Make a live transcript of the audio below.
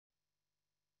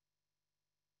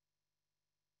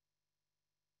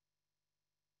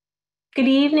Good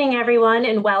evening, everyone,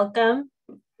 and welcome.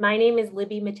 My name is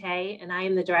Libby Matei, and I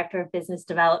am the Director of Business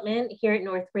Development here at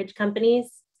Northbridge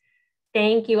Companies.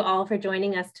 Thank you all for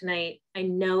joining us tonight. I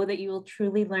know that you will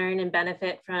truly learn and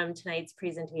benefit from tonight's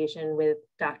presentation with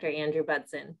Dr. Andrew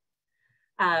Budson.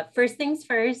 First things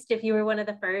first, if you were one of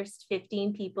the first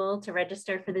 15 people to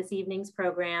register for this evening's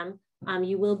program,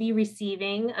 you will be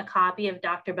receiving a copy of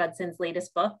Dr. Budson's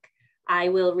latest book. I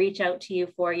will reach out to you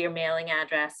for your mailing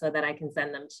address so that I can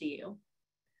send them to you.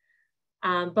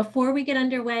 Before we get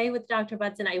underway with Dr.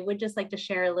 Budson, I would just like to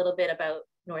share a little bit about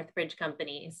Northbridge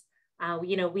Companies.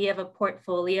 We have a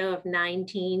portfolio of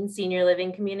 19 senior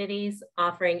living communities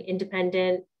offering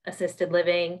independent assisted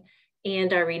living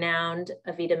and our renowned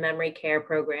Avita Memory Care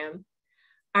program.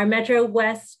 Our Metro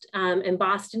West and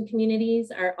Boston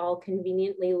communities are all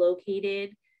conveniently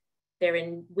located. They're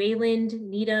in Wayland,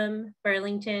 Needham,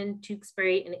 Burlington,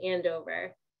 Tewksbury, and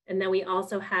Andover. And then we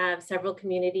also have several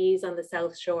communities on the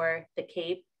South Shore, the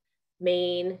Cape,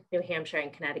 Maine, New Hampshire,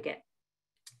 and Connecticut.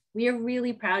 We are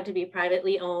really proud to be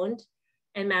privately owned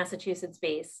and Massachusetts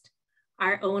based.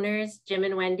 Our owners, Jim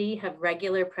and Wendy, have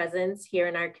regular presence here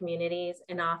in our communities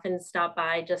and often stop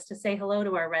by just to say hello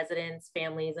to our residents,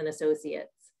 families, and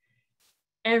associates.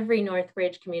 Every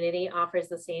Northbridge community offers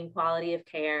the same quality of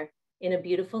care in a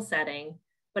beautiful setting,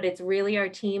 but it's really our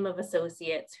team of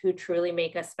associates who truly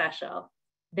make us special.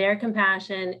 Their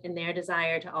compassion and their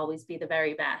desire to always be the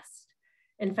very best.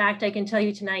 In fact, I can tell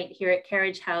you tonight here at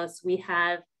Carriage House, we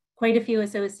have quite a few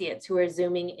associates who are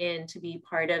Zooming in to be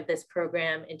part of this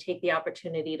program and take the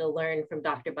opportunity to learn from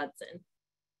Dr. Budson.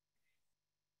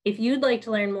 If you'd like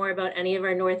to learn more about any of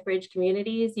our Northbridge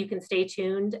communities, you can stay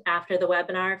tuned after the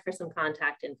webinar for some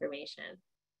contact information.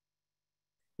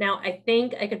 Now, I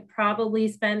think I could probably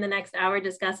spend the next hour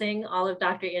discussing all of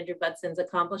Dr. Andrew Budson's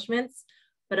accomplishments,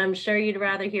 but I'm sure you'd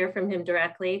rather hear from him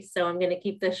directly, so I'm going to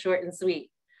keep this short and sweet.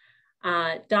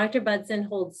 Dr. Budson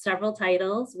holds several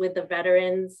titles with the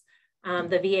veterans,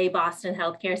 the VA Boston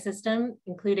healthcare system,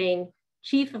 including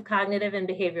Chief of Cognitive and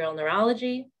Behavioral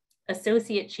Neurology,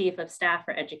 Associate Chief of Staff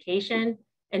for Education,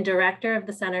 and Director of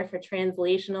the Center for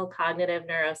Translational Cognitive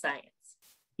Neuroscience.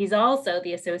 He's also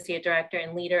the Associate Director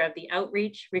and leader of the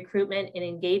Outreach, Recruitment, and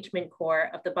Engagement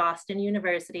Core of the Boston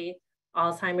University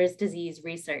Alzheimer's Disease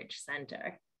Research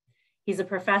Center. He's a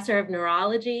professor of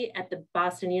neurology at the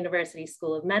Boston University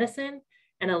School of Medicine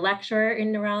and a lecturer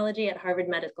in neurology at Harvard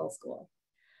Medical School.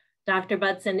 Dr.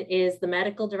 Budson is the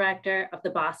medical director of the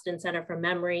Boston Center for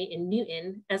Memory in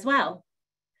Newton as well.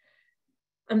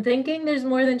 I'm thinking there's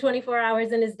more than 24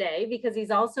 hours in his day because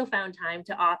he's also found time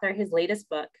to author his latest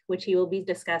book, which he will be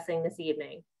discussing this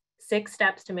evening, 6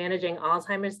 Steps to Managing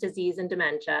Alzheimer's Disease and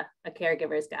Dementia, a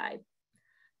Caregiver's Guide.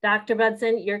 Dr.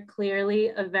 Budson, you're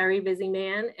clearly a very busy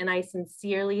man, and I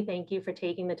sincerely thank you for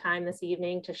taking the time this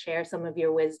evening to share some of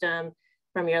your wisdom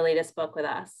from your latest book with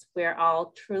us. We're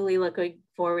all truly looking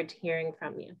forward to hearing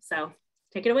from you. So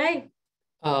take it away.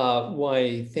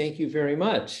 Why, thank you very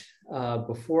much.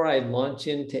 Before I launch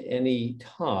into any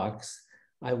talks,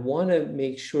 I want to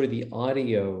make sure the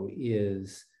audio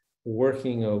is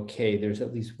working okay. There's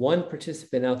at least one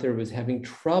participant out there who was having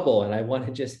trouble, and I want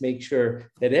to just make sure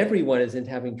that everyone isn't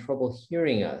having trouble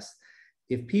hearing us.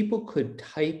 If people could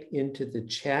type into the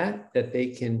chat that they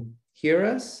can hear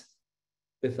us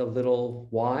with a little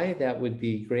Y, that would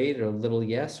be great, or a little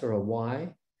yes or a Y.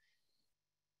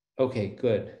 Okay,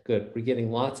 good, good. We're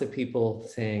getting lots of people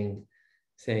saying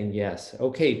yes.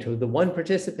 Okay, to the one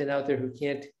participant out there who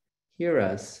can't hear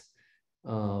us,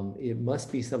 it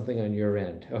must be something on your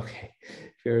end. Okay,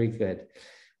 very good.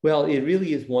 Well, it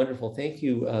really is wonderful. Thank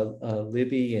you,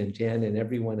 Libby and Jen and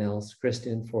everyone else,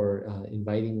 Kristen, for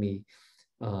inviting me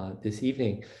this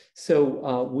evening.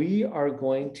 So we are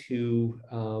going to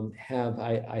have,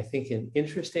 I think, an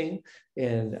interesting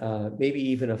and maybe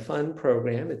even a fun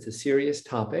program. It's a serious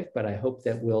topic, but I hope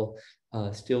that we'll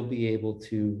still be able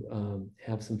to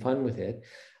have some fun with it.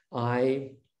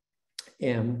 I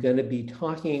am going to be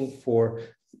talking for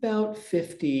about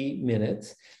 50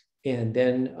 minutes, and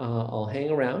then I'll hang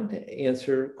around,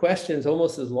 answer questions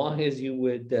almost as long as you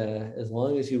would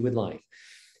like.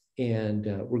 And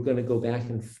we're going to go back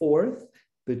and forth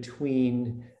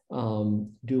between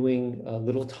doing a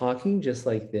little talking just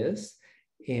like this,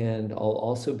 and I'll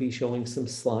also be showing some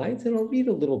slides, and I'll read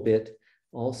a little bit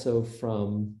also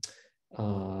from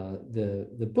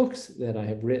the books that I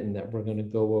have written that we're going to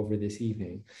go over this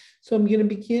evening. So I'm going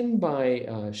to begin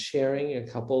by sharing a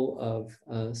couple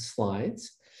of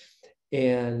slides,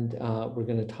 and we're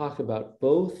going to talk about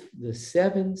both the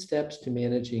 7 steps to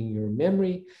managing your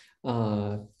memory,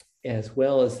 as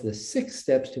well as the 6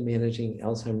 steps to managing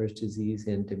Alzheimer's disease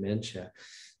and dementia.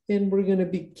 And we're going to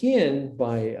begin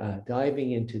by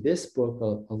diving into this book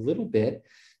a little bit.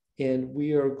 And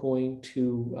we are going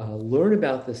to learn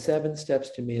about the 7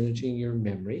 steps to managing your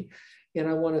memory. And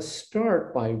I want to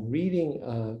start by reading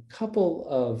a couple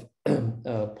of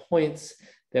points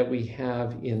that we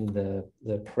have in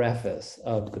the preface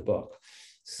of the book.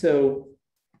 So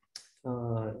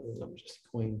I'm just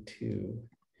going to,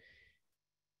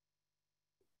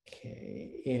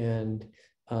 okay, and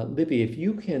Libby, if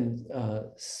you can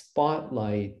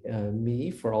spotlight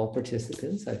me for all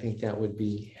participants, I think that would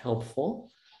be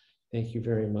helpful. Thank you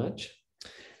very much.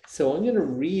 So I'm going to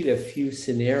read a few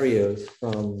scenarios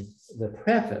from the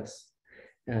preface.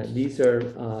 These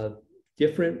are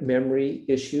different memory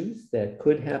issues that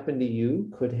could happen to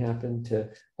you, could happen to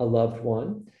a loved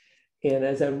one. And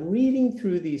as I'm reading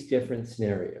through these different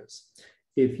scenarios,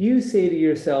 if you say to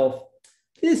yourself,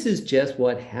 this is just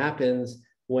what happens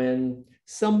when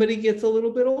somebody gets a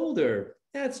little bit older,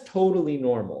 that's totally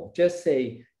normal. Just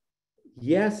say,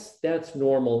 yes, that's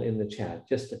normal in the chat.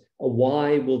 Just a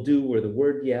Y will do, or the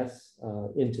word yes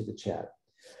into the chat.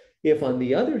 If on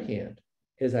the other hand,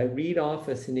 as I read off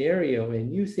a scenario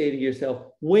and you say to yourself,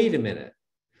 wait a minute,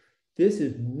 this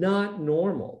is not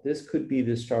normal. This could be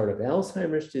the start of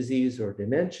Alzheimer's disease or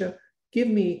dementia. Give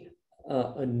me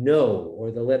a no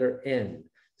or the letter N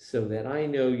so that I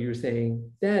know you're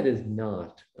saying that is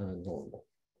not normal.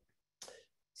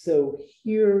 So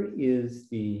here is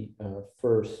the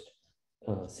first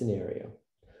scenario.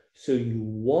 So you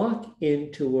walk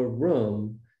into a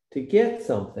room to get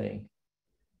something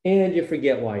and you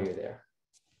forget why you're there.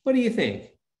 What do you think?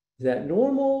 Is that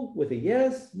normal with a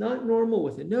yes, not normal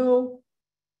with a no?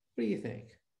 What do you think?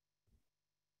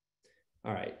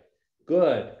 All right,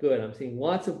 good, good. I'm seeing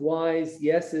lots of Y's.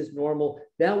 Yes is normal.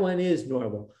 That one is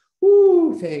normal.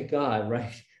 Woo, thank God,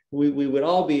 right? We would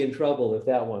all be in trouble if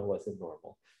that one wasn't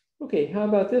normal. Okay, how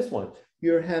about this one?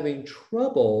 You're having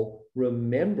trouble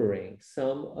remembering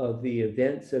some of the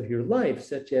events of your life,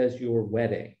 such as your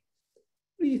wedding.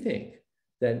 What do you think?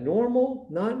 Is that normal,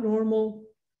 not normal?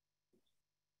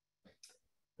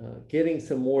 Getting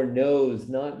some more no's,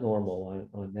 not normal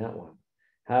on that one.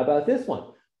 How about this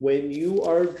one? When you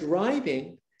are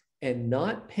driving and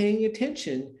not paying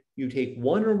attention, you take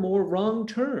one or more wrong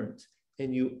turns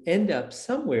and you end up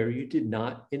somewhere you did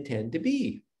not intend to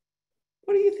be.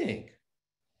 What do you think?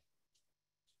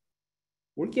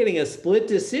 We're getting a split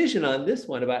decision on this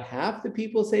one. About half the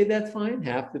people say that's fine,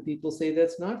 half the people say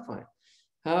that's not fine.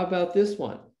 How about this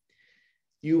one?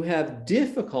 You have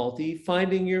difficulty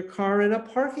finding your car in a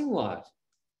parking lot.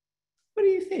 What do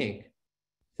you think?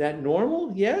 Is that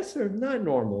normal? Yes or not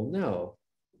normal? No.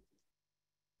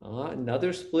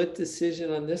 Another split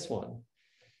decision on this one.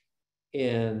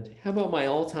 And how about my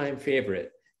all-time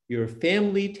favorite? Your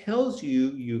family tells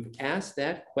you you've asked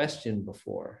that question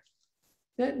before.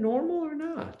 Is that normal or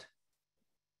not?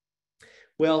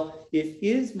 Well, it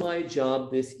is my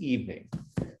job this evening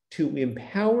to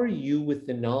empower you with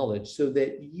the knowledge so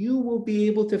that you will be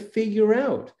able to figure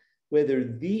out whether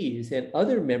these and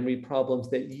other memory problems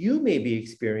that you may be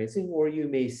experiencing or you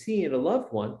may see in a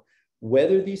loved one,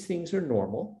 whether these things are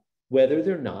normal, whether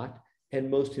they're not, and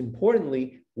most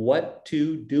importantly, what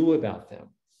to do about them.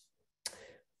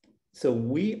 So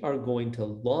we are going to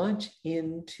launch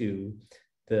into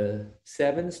the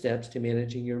 7 steps to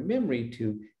managing your memory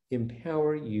to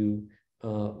empower you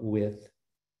with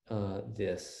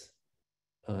this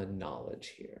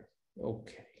knowledge here.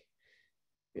 Okay,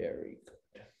 very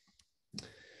good.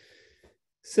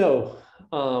 So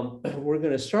we're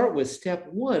going to start with step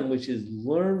 1, which is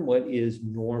learn what is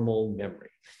normal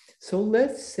memory. So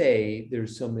let's say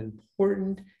there's some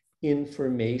important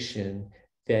information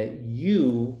that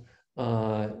you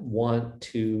want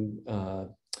to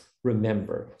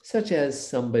remember, such as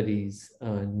somebody's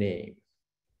name.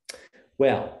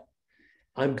 Well,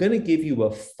 I'm going to give you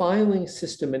a filing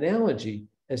system analogy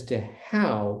as to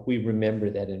how we remember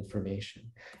that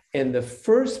information. And the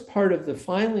first part of the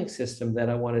filing system that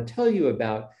I want to tell you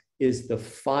about is the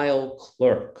file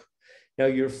clerk. Now,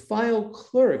 your file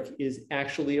clerk is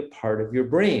actually a part of your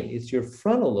brain. It's your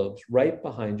frontal lobes right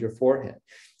behind your forehead.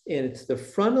 And it's the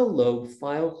frontal lobe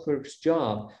file clerk's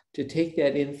job to take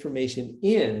that information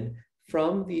in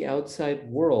from the outside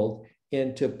world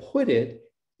and to put it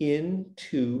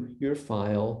into your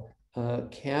file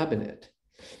cabinet.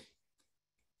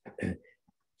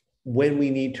 When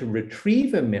we need to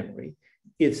retrieve a memory,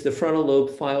 it's the frontal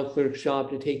lobe file clerk's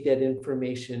job to take that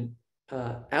information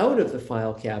out of the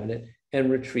file cabinet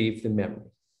and retrieve the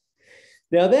memory.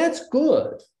 Now that's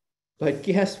good, but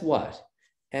guess what?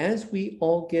 As we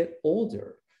all get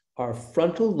older, our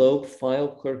frontal lobe file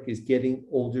clerk is getting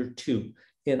older too.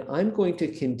 And I'm going to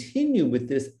continue with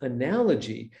this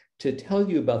analogy to tell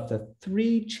you about the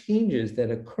 3 changes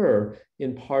that occur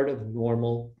in part of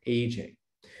normal aging.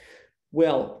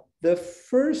 Well, the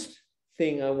first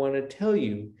thing I want to tell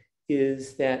you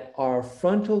is that our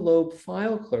frontal lobe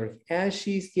file clerk, as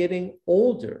she's getting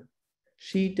older,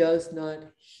 she does not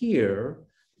hear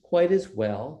quite as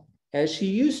well as she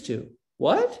used to.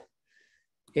 What?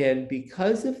 And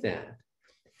because of that,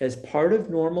 as part of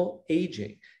normal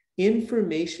aging,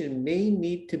 information may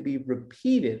need to be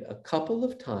repeated a couple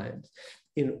of times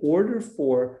in order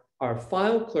for our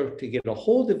file clerk to get a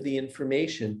hold of the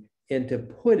information and to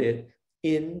put it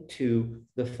into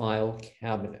the file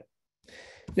cabinet.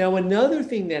 Now, another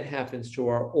thing that happens to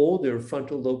our older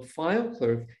frontal lobe file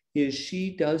clerk is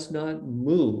she does not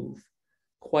move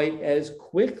quite as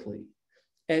quickly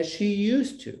as she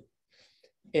used to.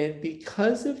 And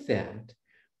because of that,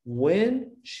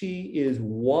 when she is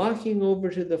walking over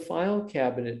to the file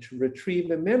cabinet to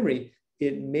retrieve a memory,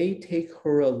 it may take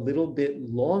her a little bit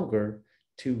longer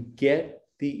to get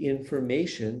the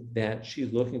information that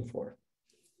she's looking for.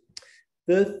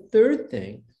 The third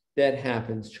thing that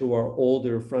happens to our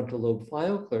older frontal lobe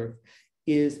file clerk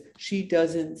is she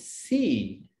doesn't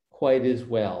see quite as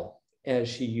well as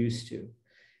she used to.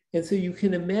 And so you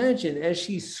can imagine as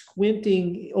she's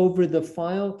squinting over the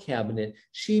file cabinet,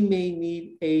 she may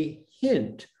need a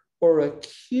hint or a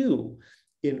cue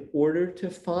in order to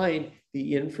find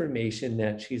the information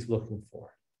that she's looking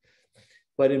for.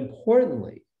 But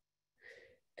importantly,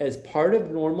 as part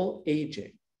of normal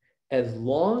aging, as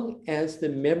long as the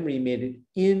memory made it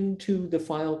into the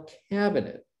file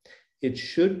cabinet, it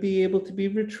should be able to be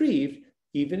retrieved,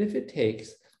 even if it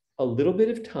takes a little bit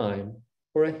of time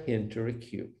or a hint or a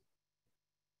cue.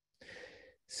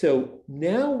 So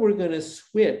now we're going to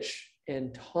switch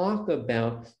and talk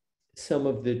about some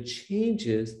of the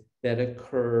changes that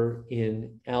occur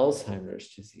in Alzheimer's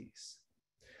disease.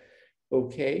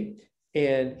 Okay,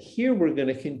 and here we're going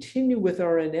to continue with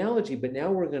our analogy, but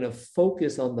now we're going to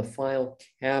focus on the file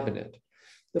cabinet.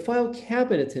 The file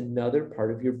cabinet's another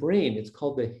part of your brain. It's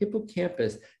called the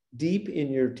hippocampus, deep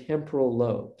in your temporal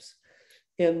lobes.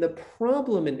 And the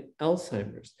problem in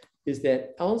Alzheimer's is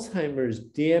that Alzheimer's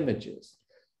damages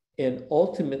and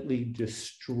ultimately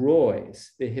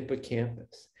destroys the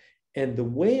hippocampus. And the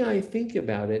way I think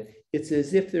about it, it's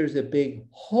as if there's a big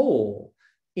hole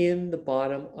in the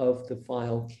bottom of the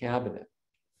file cabinet.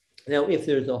 Now, if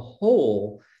there's a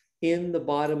hole in the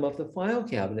bottom of the file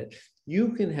cabinet,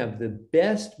 you can have the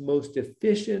best, most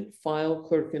efficient file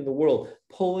clerk in the world,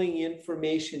 pulling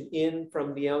information in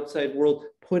from the outside world,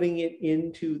 putting it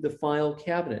into the file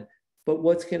cabinet. But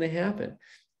what's going to happen?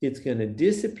 It's going to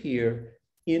disappear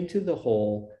into the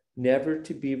hole, never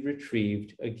to be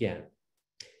retrieved again.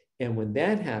 And when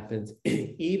that happens,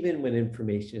 even when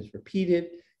information is repeated,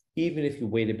 even if you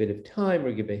wait a bit of time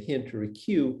or give a hint or a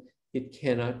cue, it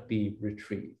cannot be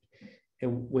retrieved.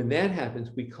 And when that happens,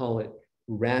 we call it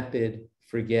rapid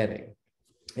forgetting.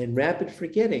 And rapid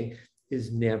forgetting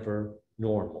is never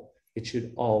normal. It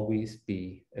should always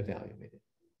be evaluated.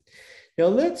 Now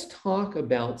let's talk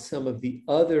about some of the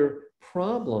other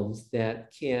problems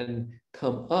that can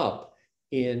come up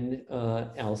in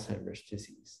Alzheimer's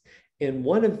disease. And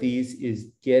one of these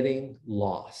is getting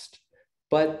lost.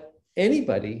 But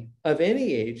anybody of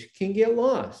any age can get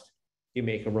lost. You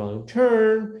make a wrong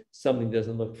turn, something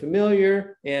doesn't look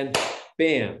familiar, and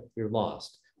bam, you're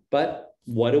lost. But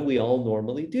what do we all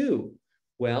normally do?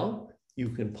 Well, you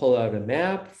can pull out a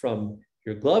map from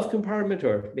your glove compartment,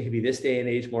 or maybe this day and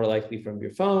age, more likely from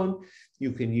your phone.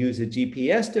 You can use a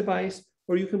GPS device,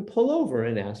 or you can pull over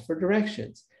and ask for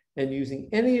directions. And using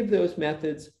any of those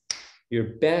methods,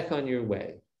 you're back on your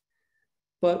way.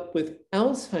 But with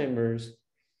Alzheimer's,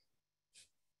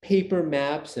 paper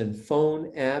maps and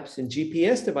phone apps and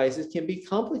GPS devices can be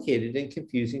complicated and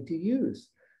confusing to use.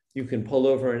 You can pull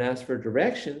over and ask for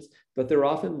directions, but they're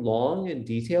often long and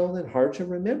detailed and hard to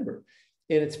remember.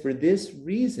 And it's for this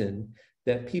reason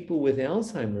that people with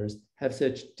Alzheimer's have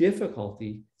such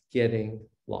difficulty getting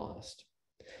lost.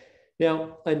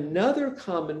 Now, another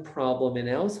common problem in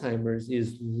Alzheimer's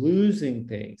is losing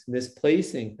things,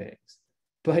 misplacing things.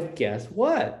 But guess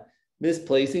what?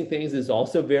 Misplacing things is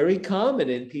also very common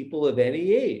in people of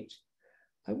any age.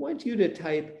 I want you to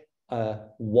type a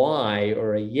Y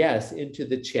or a yes into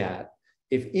the chat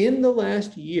if in the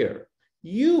last year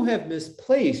you have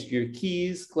misplaced your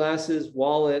keys, glasses,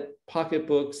 wallet,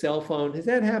 pocketbook, cell phone. Has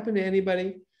that happened to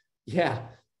anybody? Yeah,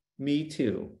 me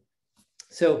too.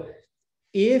 So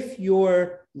if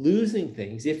you're losing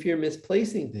things, if you're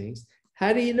misplacing things,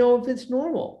 how do you know if it's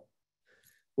normal?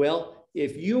 Well,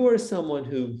 if you are someone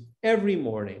who every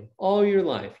morning, all your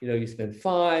life, you spend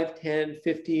 5, 10,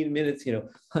 15 minutes,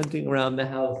 hunting around the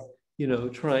house,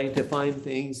 trying to find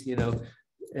things,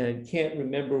 and can't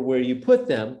remember where you put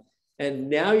them. And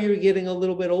now you're getting a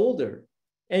little bit older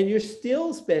and you're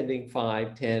still spending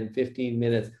 5, 10, 15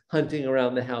 minutes hunting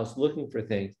around the house looking for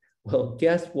things. Well,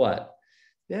 guess what?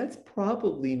 That's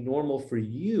probably normal for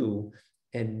you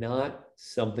and not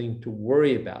something to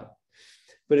worry about.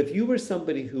 But if you were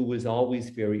somebody who was always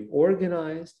very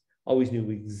organized, always knew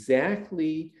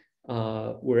exactly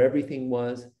where everything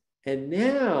was, and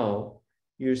now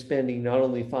you're spending not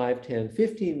only 5, 10,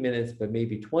 15 minutes, but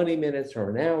maybe 20 minutes or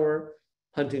an hour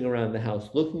hunting around the house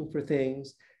looking for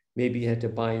things. Maybe you had to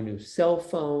buy a new cell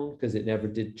phone because it never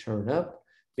did turn up.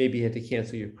 Maybe you had to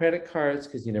cancel your credit cards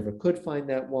because you never could find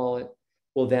that wallet.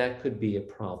 Well, that could be a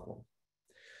problem.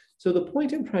 So the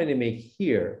point I'm trying to make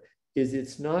here is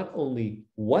it's not only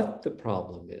what the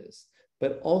problem is,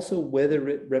 but also whether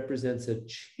it represents a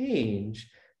change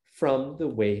from the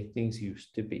way things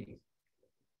used to be.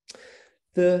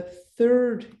 The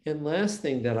third and last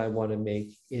thing that I want to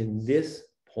make in this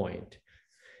point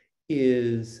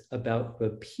is about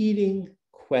repeating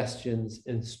questions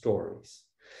and stories.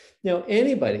 Now,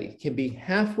 anybody can be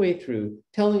halfway through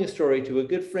telling a story to a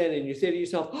good friend and you say to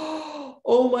yourself,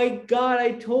 oh my God,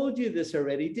 I told you this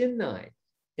already, didn't I?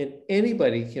 And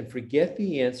anybody can forget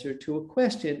the answer to a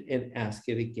question and ask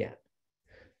it again.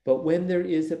 But when there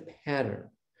is a pattern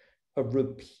of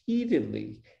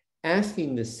repeatedly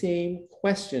asking the same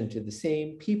question to the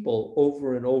same people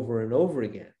over and over and over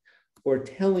again, or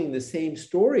telling the same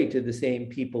story to the same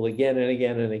people again and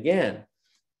again and again,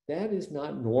 that is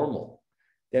not normal.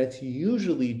 That's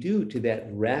usually due to that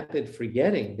rapid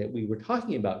forgetting that we were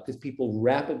talking about, because people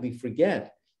rapidly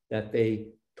forget that they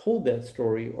told that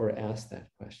story or asked that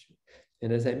question.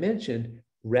 And as I mentioned,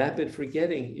 rapid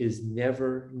forgetting is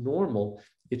never normal.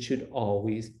 It should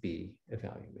always be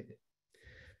evaluated.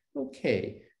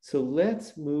 Okay, so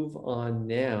let's move on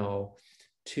now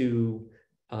to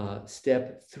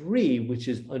step 3, which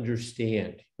is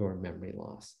understand your memory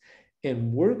loss.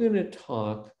 And we're going to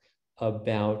talk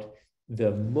about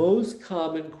the most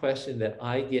common question that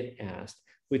I get asked,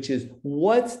 which is,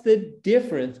 what's the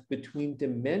difference between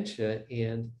dementia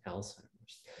and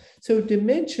Alzheimer's? So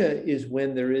dementia is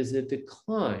when there is a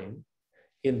decline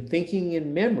in thinking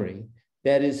and memory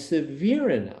that is severe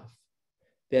enough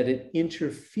that it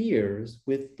interferes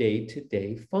with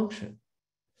day-to-day function.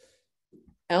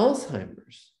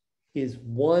 Alzheimer's is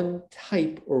one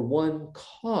type or one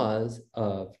cause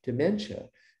of dementia,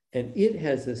 and it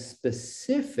has a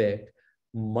specific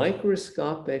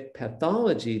microscopic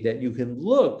pathology that you can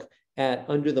look at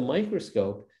under the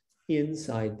microscope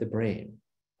inside the brain.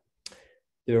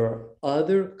 There are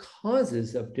other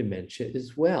causes of dementia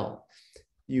as well.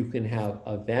 You can have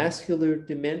a vascular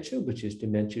dementia, which is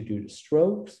dementia due to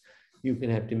strokes. You can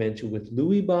have dementia with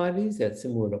Lewy bodies, that's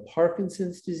similar to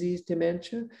Parkinson's disease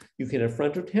dementia. You can have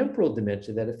frontotemporal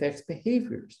dementia that affects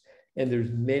behaviors. And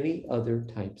there's many other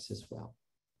types as well.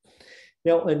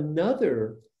 Now,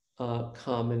 another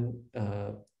common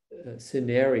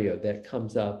scenario that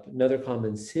comes up, another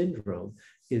common syndrome,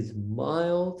 is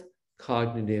mild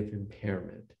cognitive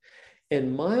impairment.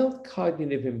 And mild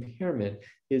cognitive impairment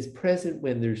is present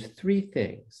when there's 3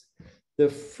 things. The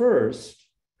first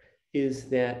is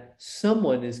that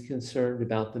someone is concerned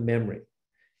about the memory.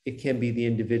 It can be the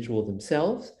individual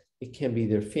themselves, it can be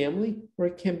their family, or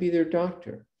it can be their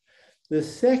doctor. The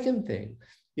second thing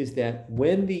is that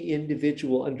when the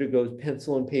individual undergoes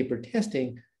pencil and paper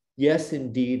testing, yes,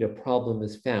 indeed, a problem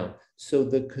is found. So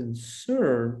the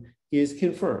concern is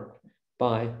confirmed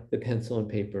by the pencil and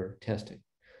paper testing.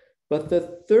 But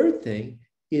the third thing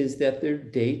is that their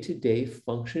day-to-day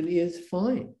function is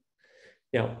fine.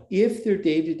 Now, if their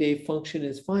day-to-day function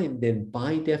is fine, then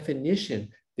by definition,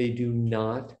 they do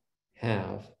not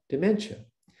have dementia.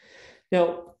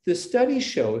 Now, the studies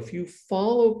show if you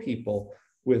follow people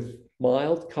with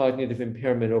mild cognitive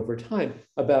impairment over time,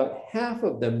 about half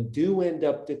of them do end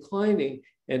up declining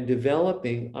and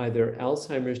developing either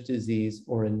Alzheimer's disease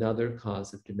or another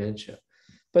cause of dementia.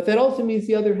 But that also means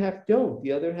the other half don't.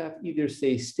 The other half either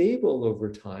stay stable over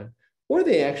time or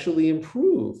they actually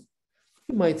improve.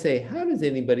 You might say, how does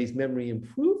anybody's memory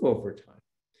improve over time?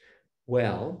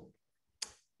 Well,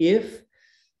 if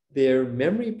their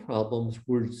memory problems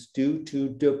were due to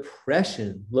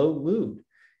depression, low mood,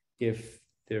 if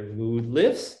their mood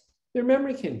lifts, their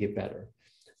memory can get better.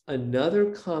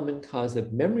 Another common cause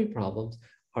of memory problems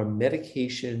are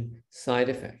medication side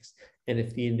effects. And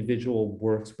if the individual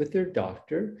works with their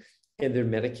doctor and their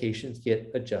medications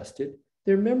get adjusted,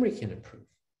 their memory can improve.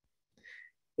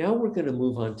 Now we're going to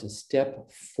move on to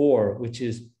step 4, which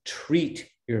is treat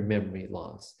your memory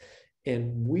loss.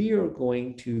 And we are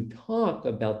going to talk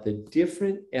about the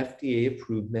different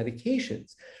FDA-approved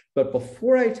medications. But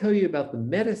before I tell you about the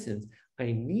medicines,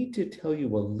 I need to tell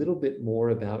you a little bit more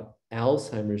about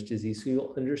Alzheimer's disease so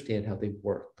you'll understand how they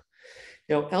work.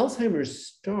 Now, Alzheimer's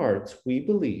starts, we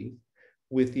believe,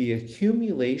 with the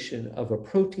accumulation of a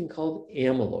protein called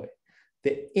amyloid.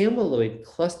 The amyloid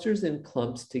clusters and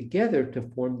clumps together to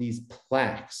form these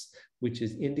plaques, which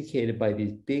is indicated by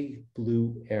these big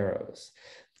blue arrows.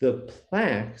 The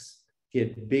plaques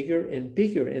get bigger and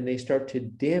bigger, and they start to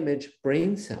damage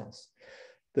brain cells.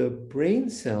 The brain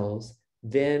cells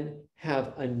then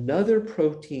have another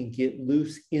protein get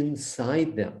loose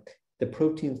inside them. The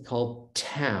protein's called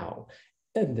tau,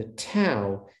 and the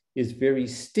tau is very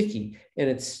sticky, and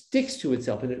it sticks to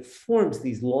itself, and it forms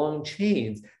these long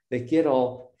chains that get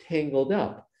all tangled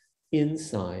up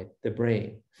inside the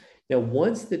brain. Now,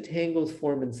 once the tangles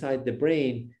form inside the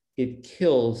brain, it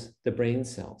kills the brain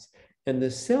cells. And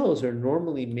the cells are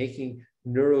normally making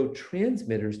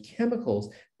neurotransmitters,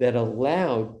 chemicals that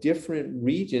allow different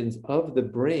regions of the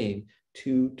brain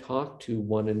to talk to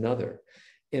one another.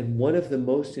 And one of the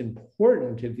most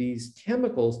important of these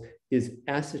chemicals is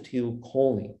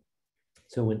acetylcholine.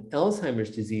 So in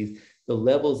Alzheimer's disease, the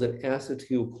levels of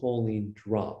acetylcholine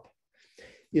drop.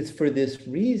 It's for this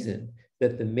reason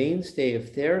that the mainstay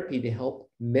of therapy to help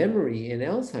memory in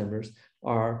Alzheimer's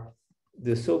are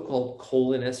the so-called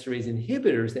cholinesterase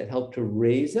inhibitors that help to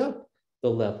raise up the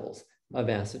levels of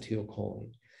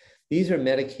acetylcholine. These are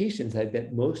medications I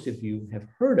bet most of you have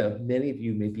heard of. Many of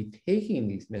you may be taking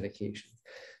these medications.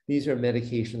 These are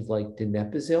medications like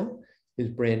donepezil, whose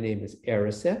brand name is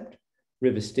Aricept,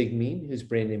 rivastigmine, whose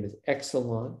brand name is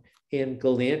Exelon, and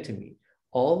galantamine.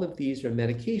 All of these are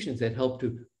medications that help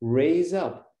to raise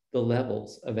up the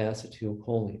levels of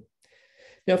acetylcholine.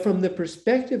 Now, from the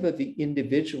perspective of the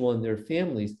individual and their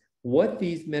families, what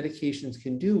these medications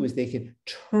can do is they can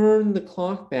turn the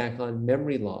clock back on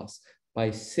memory loss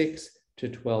by 6 to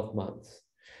 12 months.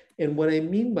 And what I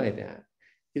mean by that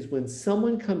is when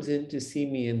someone comes in to see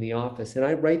me in the office and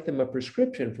I write them a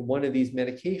prescription for one of these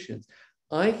medications,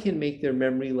 I can make their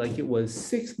memory like it was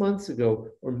 6 months ago,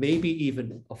 or maybe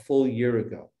even a full year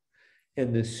ago.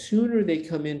 And the sooner they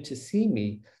come in to see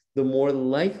me, the more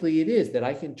likely it is that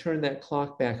I can turn that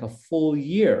clock back a full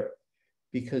year,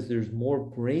 because there's more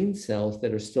brain cells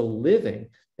that are still living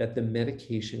that the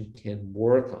medication can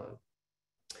work on.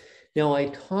 Now, I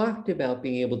talked about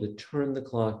being able to turn the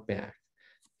clock back,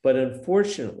 but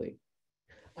unfortunately,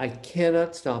 I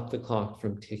cannot stop the clock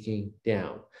from ticking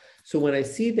down. So when I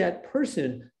see that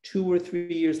person 2 or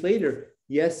 3 years later,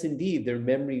 yes, indeed, their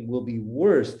memory will be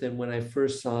worse than when I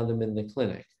first saw them in the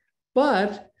clinic.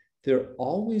 But they're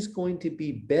always going to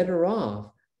be better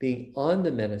off being on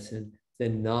the medicine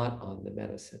than not on the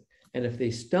medicine. And if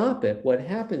they stop it, what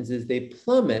happens is they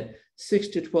plummet 6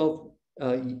 to 12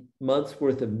 months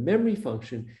worth of memory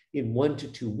function in 1 to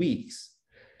 2 weeks.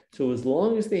 So as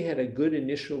long as they had a good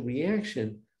initial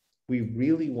reaction, we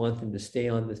really want them to stay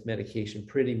on this medication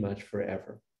pretty much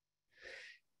forever.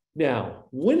 Now,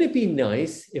 wouldn't it be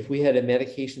nice if we had a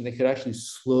medication that could actually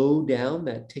slow down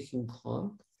that ticking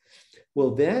clock?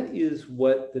 Well, that is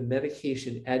what the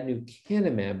medication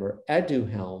aducanumab or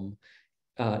Aduhelm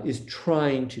is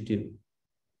trying to do.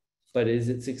 But is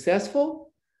it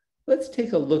successful? Let's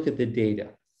take a look at the data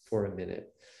for a minute.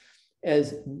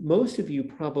 As most of you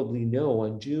probably know,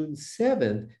 on June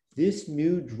 7th, this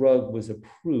new drug was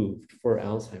approved for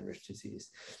Alzheimer's disease.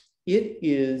 It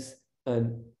is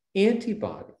an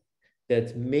antibody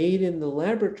that's made in the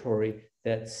laboratory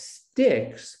that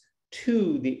sticks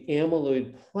to the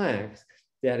amyloid plaques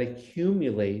that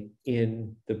accumulate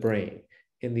in the brain.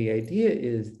 And the idea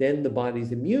is then the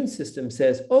body's immune system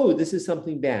says, oh, this is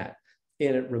something bad,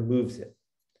 and it removes it.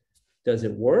 Does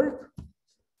it work?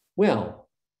 Well,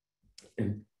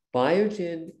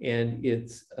 Biogen and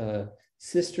its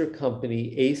sister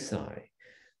company, Eisai,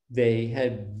 they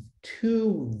had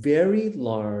 2 very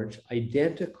large,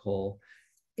 identical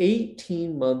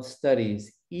 18-month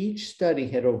studies. Each study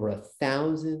had over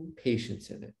 1,000 patients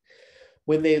in it.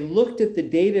 When they looked at the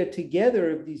data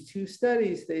together of these 2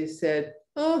 studies, they said,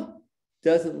 oh,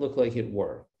 doesn't look like it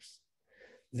works.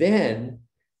 Then,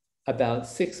 about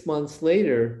 6 months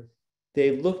later,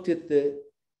 they looked at the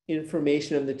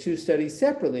information of the 2 studies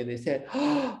separately, and they said,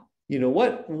 oh, you know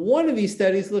what? One of these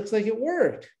studies looks like it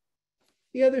worked.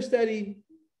 The other study,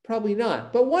 probably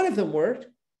not, but one of them worked.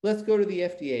 Let's go to the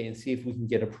FDA and see if we can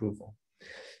get approval.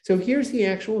 So here's the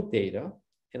actual data,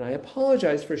 and I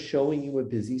apologize for showing you a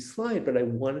busy slide, but I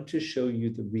wanted to show you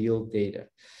the real data.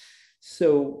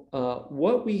 So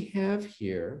what we have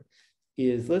here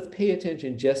is, let's pay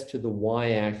attention just to the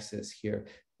y-axis here.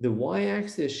 The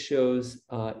y-axis shows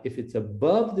if it's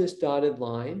above this dotted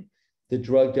line, the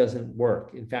drug doesn't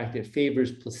work. In fact, it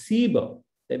favors placebo.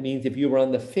 That means if you were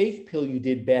on the fake pill, you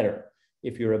did better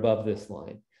if you're above this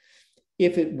line.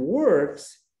 If it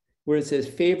works, where it says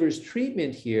favors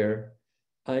treatment here,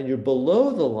 and you're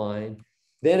below the line,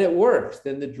 then it works.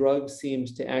 Then the drug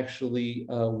seems to actually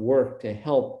work to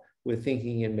help with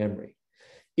thinking and memory.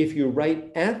 If you're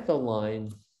right at the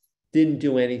line, didn't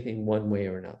do anything one way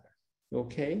or another,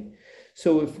 okay?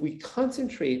 So if we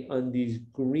concentrate on these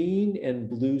green and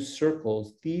blue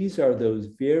circles, these are those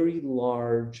very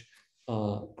large,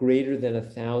 greater than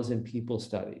 1,000 people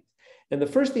studies. And the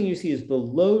first thing you see is the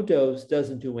low dose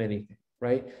doesn't do anything,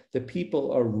 right? The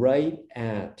people are right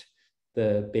at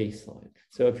the baseline.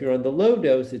 So if you're on the low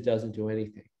dose, it doesn't do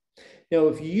anything. Now,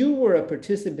 if you were a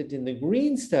participant in the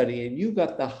green study and you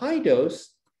got the high dose,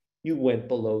 you went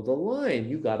below the line.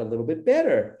 You got a little bit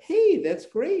better. Hey, that's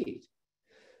great.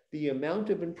 The amount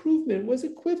of improvement was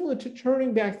equivalent to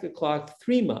turning back the clock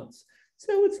 3 months.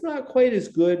 So it's not quite as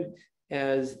good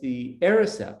as the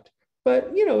Aricept,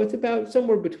 but it's about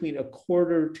somewhere between a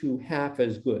quarter to half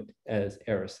as good as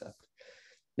Aricept.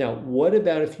 Now, what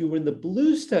about if you were in the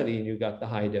blue study and you got the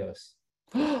high dose?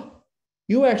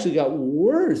 You actually got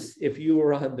worse if you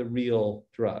were on the real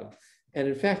drug. And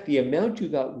in fact, the amount you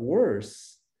got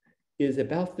worse is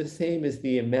about the same as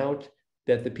the amount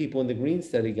that the people in the green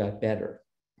study got better.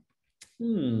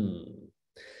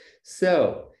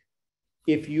 So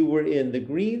if you were in the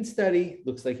green study,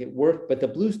 looks like it worked, but the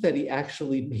blue study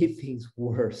actually made things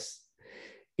worse.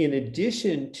 In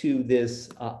addition to this,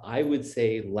 I would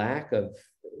say, lack of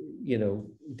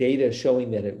data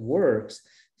showing that it works,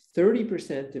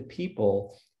 30% of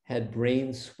people had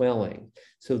brain swelling.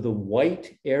 So the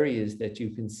white areas that you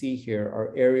can see here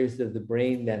are areas of the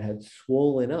brain that had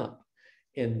swollen up.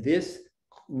 And this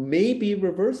may be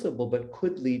reversible, but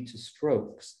could lead to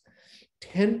strokes.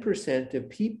 10% of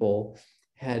people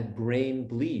had brain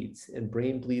bleeds, and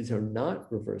brain bleeds are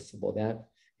not reversible. That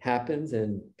happens,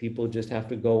 and people just have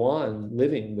to go on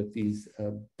living with these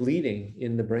bleeding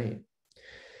in the brain.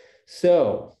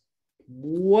 So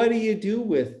what do you do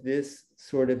with this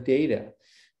sort of data?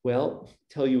 Well,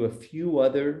 tell you a few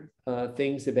other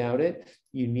things about it.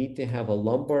 You need to have a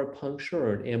lumbar puncture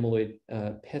or an amyloid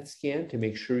PET scan to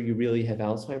make sure you really have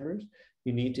Alzheimer's.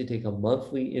 You need to take a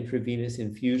monthly intravenous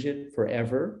infusion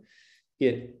forever.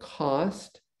 It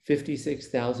costs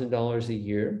 $56,000 a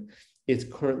year. It's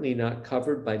currently not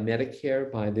covered by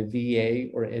Medicare, by the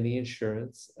VA, or any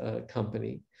insurance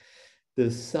company. The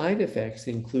side effects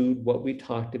include what we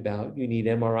talked about. You need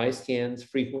MRI scans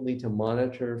frequently to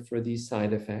monitor for these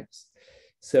side effects.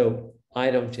 So I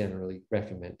don't generally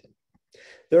recommend it.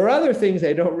 There are other things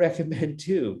I don't recommend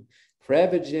too.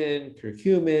 Prevagen,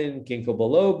 curcumin, ginkgo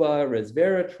biloba,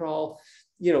 resveratrol.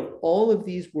 All of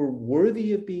these were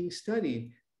worthy of being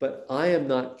studied, but I am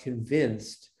not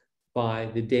convinced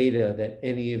by the data that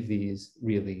any of these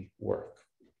really work.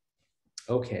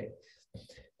 Okay.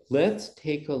 Let's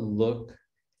take a look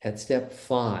at step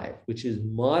 5, which is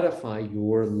modify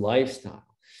your lifestyle.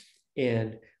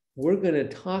 And we're going to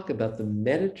talk about the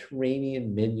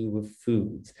Mediterranean menu of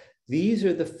foods. These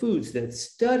are the foods that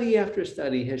study after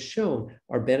study has shown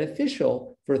are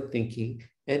beneficial for thinking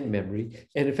and memory.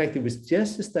 And in fact, there was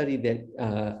just a study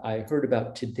that I heard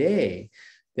about today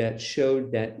that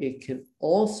showed that it can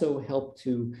also help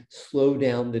to slow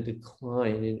down the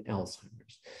decline in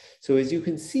Alzheimer's. So as you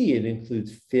can see, it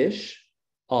includes fish,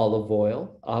 olive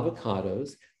oil,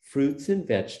 avocados, fruits and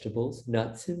vegetables,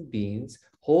 nuts and beans,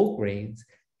 whole grains,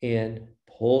 and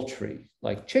poultry,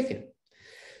 like chicken.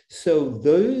 So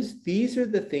these are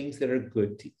the things that are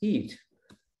good to eat.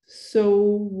 So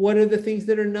what are the things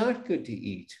that are not good to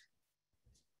eat?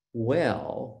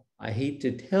 Well, I hate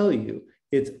to tell you,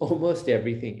 it's almost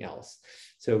everything else.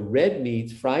 So red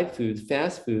meats, fried foods,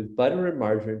 fast foods, butter and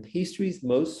margarine, pastries,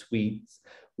 most sweets,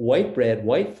 white bread,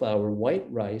 white flour, white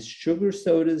rice, sugar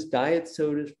sodas, diet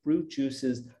sodas, fruit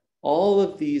juices, all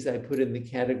of these I put in the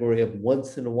category of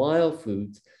once in a while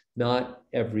foods, not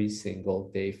every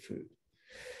single day food.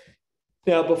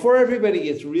 Now, before everybody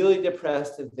gets really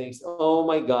depressed and thinks, oh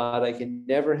my God, I can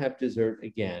never have dessert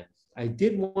again, I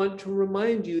did want to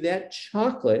remind you that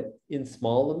chocolate in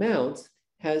small amounts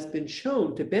has been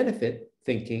shown to benefit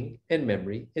thinking and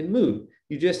memory and mood.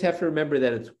 You just have to remember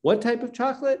that it's what type of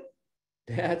chocolate?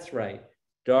 That's right,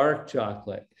 dark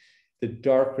chocolate. The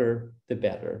darker, the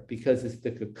better, because it's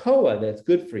the cocoa that's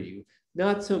good for you,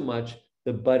 not so much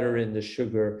the butter and the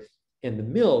sugar and the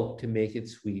milk to make it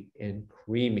sweet and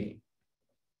creamy.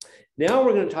 Now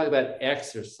we're going to talk about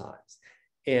exercise.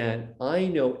 And I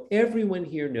know everyone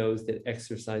here knows that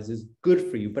exercise is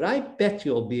good for you, but I bet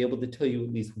you'll be able to tell you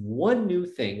at least one new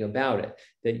thing about it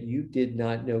that you did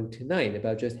not know tonight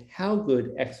about just how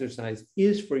good exercise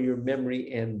is for your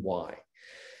memory and why.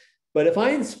 But if I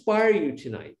inspire you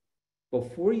tonight,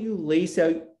 before you lace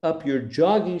up your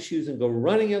jogging shoes and go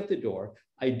running out the door,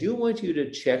 I do want you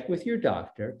to check with your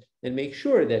doctor and make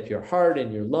sure that your heart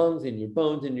and your lungs and your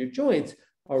bones and your joints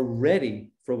are ready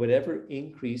for whatever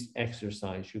increased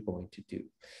exercise you're going to do.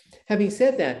 Having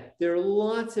said that, there are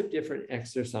lots of different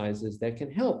exercises that can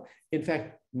help. In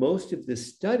fact, most of the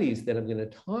studies that I'm going to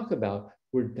talk about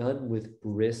were done with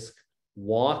brisk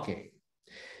walking.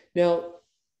 Now,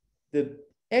 the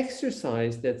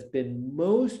exercise that's been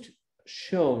most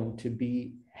shown to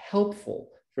be helpful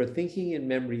for thinking and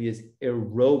memory is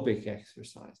aerobic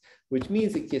exercise, which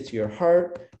means it gets your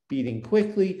heart beating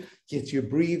quickly, gets your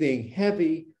breathing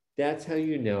heavy. That's how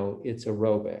you know it's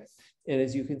aerobic. And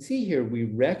as you can see here, we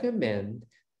recommend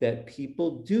that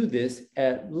people do this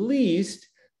at least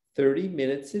 30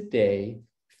 minutes a day,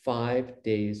 5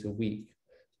 days a week.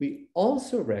 We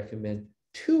also recommend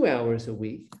 2 hours a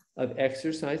week of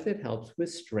exercise that helps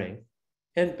with strength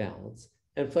and balance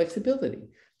and flexibility.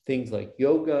 Things like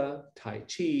yoga, Tai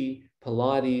Chi,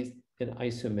 Pilates, and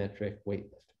isometric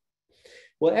weightlifting.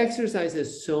 Well, exercise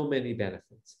has so many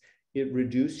benefits. It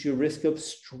reduces your risk of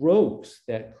strokes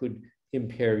that could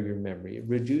impair your memory. It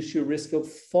reduces your risk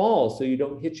of falls so you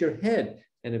don't hit your head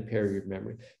and impair your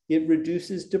memory. It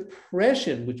reduces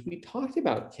depression, which we talked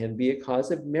about can be a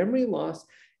cause of memory loss.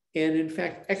 And in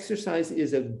fact, exercise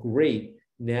is a great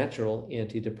natural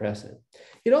antidepressant.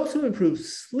 It also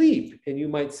improves sleep. And you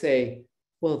might say,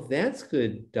 well, that's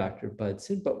good, Dr.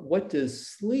 Budson, but what does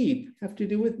sleep have to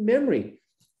do with memory?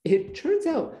 It turns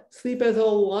out sleep has a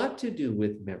lot to do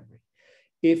with memory.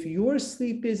 If your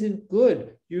sleep isn't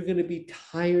good, you're going to be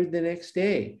tired the next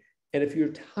day. And if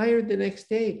you're tired the next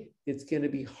day, it's going to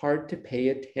be hard to pay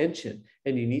attention.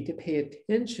 And you need to pay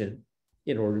attention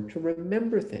in order to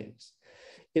remember things.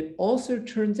 It also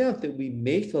turns out that we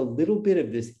make a little bit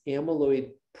of this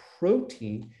amyloid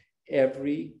protein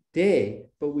every day,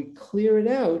 but we clear it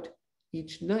out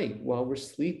each night while we're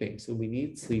sleeping. So we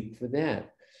need sleep for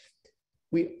that.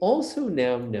 We also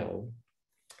now know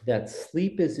that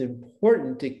sleep is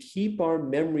important to keep our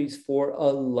memories for a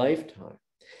lifetime.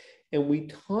 And we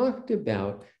talked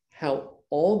about how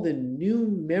all the new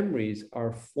memories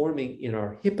are forming in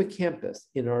our hippocampus,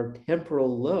 in our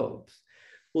temporal lobes.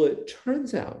 Well, it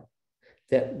turns out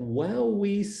that while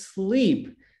we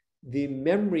sleep, the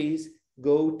memories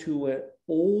go to an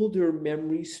older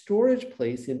memory storage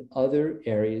place in other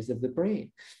areas of the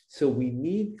brain. So we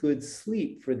need good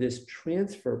sleep for this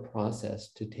transfer process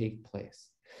to take place.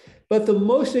 But the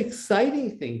most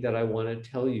exciting thing that I want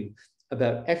to tell you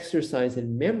about exercise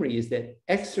and memory is that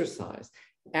exercise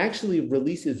actually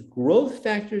releases growth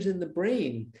factors in the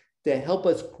brain to help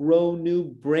us grow new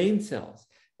brain cells.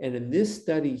 And in this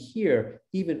study here,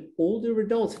 even older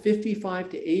adults, 55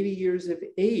 to 80 years of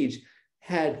age,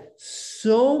 had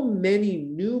so many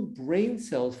new brain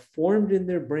cells formed in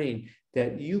their brain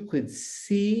that you could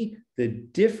see the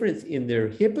difference in their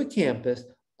hippocampus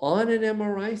on an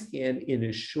MRI scan in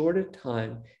as short a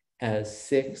time as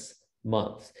 6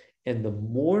 months. And the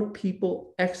more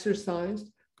people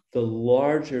exercised, the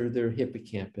larger their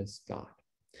hippocampus got.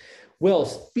 Well,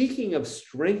 speaking of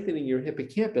strengthening your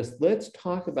hippocampus, let's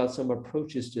talk about some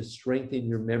approaches to strengthen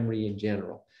your memory in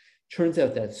general. Turns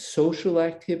out that social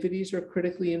activities are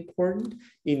critically important.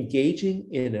 Engaging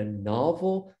in a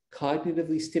novel,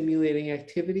 cognitively stimulating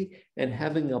activity and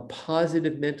having a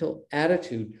positive mental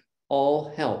attitude all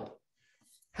help.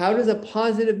 How does a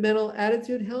positive mental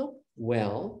attitude help?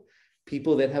 Well,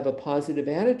 people that have a positive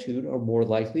attitude are more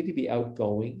likely to be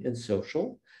outgoing and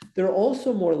social. They're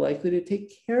also more likely to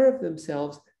take care of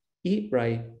themselves, eat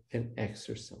right, and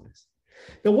exercise.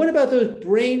 Now, what about those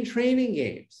brain training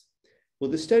games?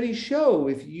 Well, the studies show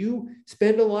if you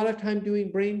spend a lot of time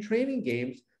doing brain training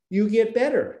games, you get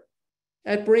better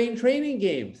at brain training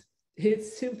games. It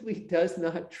simply does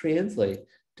not translate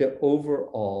to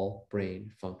overall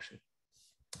brain function.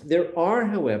 There are,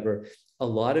 however, a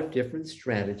lot of different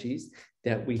strategies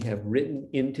that we have written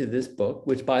into this book,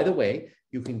 which, by the way,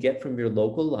 you can get from your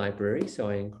local library. So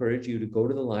I encourage you to go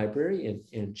to the library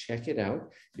and check it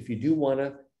out. If you do want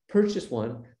to purchase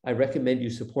one, I recommend you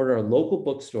support our local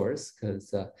bookstores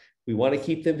because we want to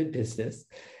keep them in business.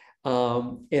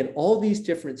 And all these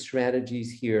different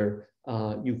strategies here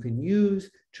you can use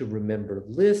to remember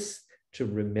lists, to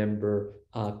remember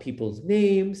people's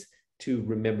names, to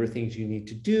remember things you need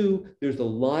to do. There's a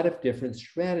lot of different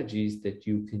strategies that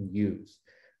you can use.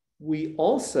 We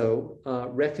also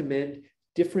recommend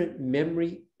different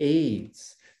memory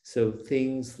aids. So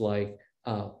things like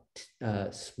smartphone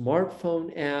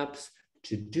apps,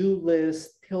 to-do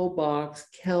lists, pillbox,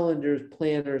 calendars,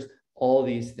 planners, all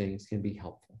these things can be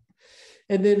helpful.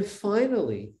 And then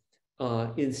finally,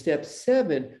 in step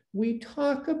 7, we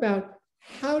talk about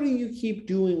how do you keep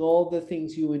doing all the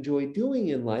things you enjoy doing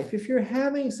in life if you're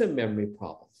having some memory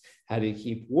problems? How do you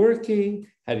keep working?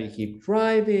 How do you keep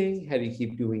driving? How do you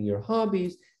keep doing your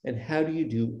hobbies? And how do you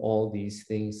do all these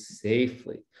things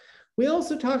safely? We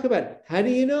also talk about how do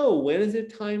you know when is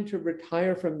it time to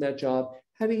retire from that job?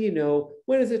 How do you know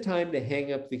when is it time to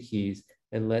hang up the keys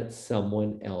and let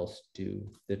someone else do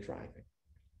the driving?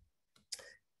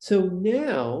 So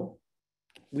now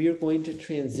we are going to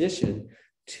transition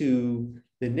to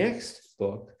the next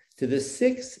book, to the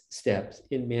 6 steps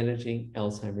in managing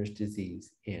Alzheimer's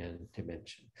disease and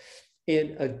dementia.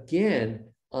 And again,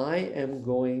 I am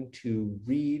going to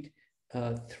read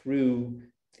through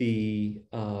the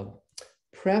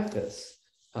preface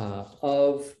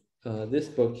of this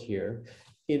book here,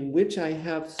 in which I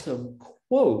have some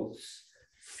quotes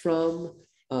from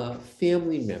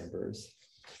family members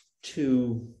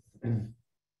to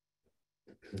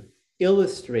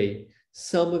illustrate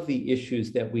some of the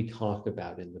issues that we talk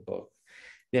about in the book.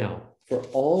 Now, for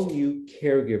all you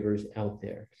caregivers out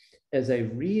there, as I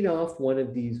read off one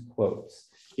of these quotes,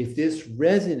 if this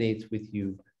resonates with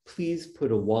you, please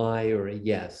put a Y or a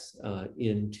yes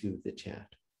into the chat.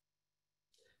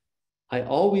 I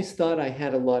always thought I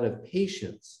had a lot of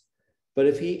patience, but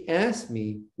if he asked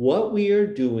me what we are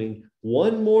doing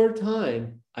one more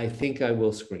time, I think I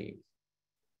will scream.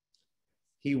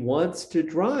 He wants to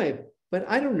drive, but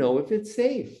I don't know if it's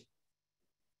safe.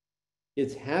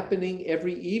 It's happening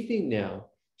every evening now.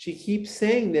 She keeps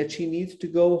saying that she needs to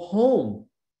go home,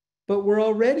 but we're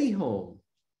already home.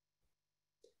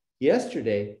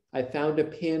 Yesterday, I found a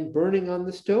pan burning on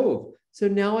the stove, so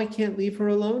now I can't leave her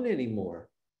alone anymore.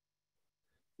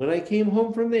 When I came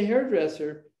home from the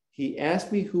hairdresser, he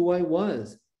asked me who I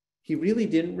was. He really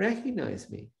didn't recognize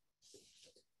me.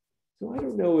 So I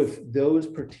don't know if those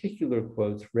particular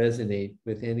quotes resonate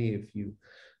with any of you,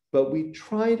 but we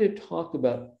try to talk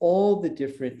about all the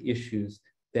different issues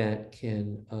that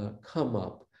can come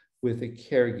up with a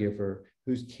caregiver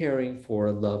who's caring for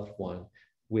a loved one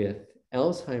with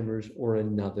Alzheimer's or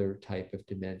another type of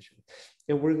dementia.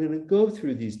 And we're going to go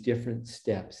through these different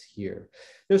steps here.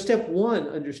 Now, step 1,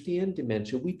 understand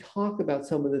dementia. We talk about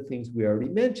some of the things we already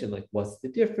mentioned, like what's the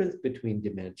difference between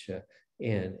dementia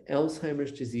and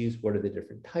Alzheimer's disease? What are the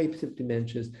different types of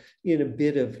dementias in a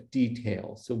bit of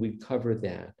detail? So we cover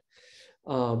that.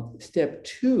 Step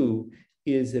 2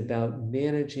 is about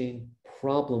managing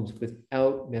problems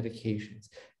without medications.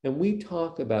 And we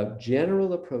talk about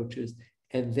general approaches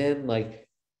and then like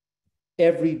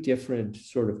every different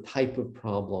sort of type of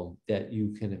problem that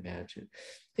you can imagine.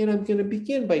 And I'm going to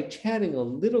begin by chatting a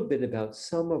little bit about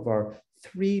some of our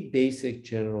 3 basic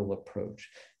general approach.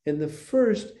 And the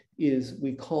first is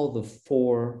we call the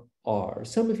 4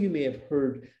 R's. Some of you may have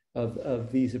heard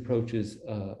of these approaches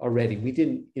already. We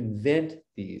didn't invent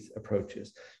these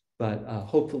approaches, but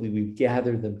hopefully we've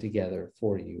gathered them together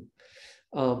for you.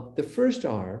 The first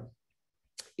R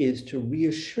is to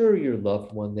reassure your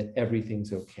loved one that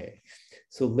everything's okay.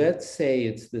 So let's say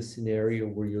it's the scenario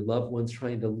where your loved one's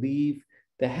trying to leave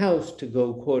the house to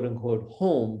go quote unquote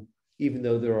home, even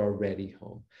though they're already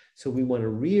home. So we want to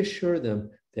reassure them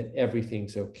that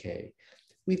everything's okay.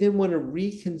 We then want to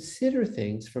reconsider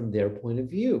things from their point of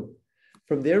view.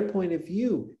 From their point of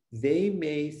view, they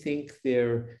may think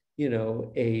they're,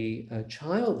 a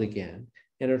child again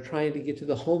and are trying to get to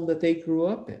the home that they grew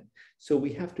up in. So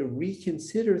we have to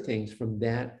reconsider things from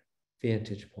that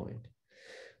vantage point.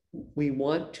 We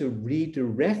want to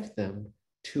redirect them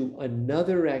to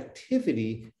another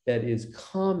activity that is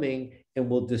calming and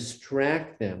will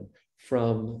distract them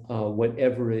from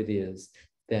whatever it is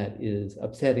that is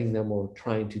upsetting them or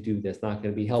trying to do that's not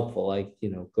going to be helpful, like,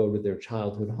 go to their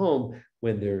childhood home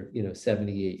when they're,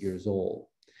 78 years old.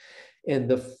 And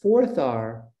the 4th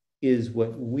R is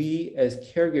what we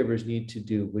as caregivers need to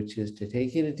do, which is to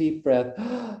take in a deep breath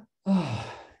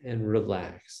and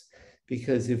relax.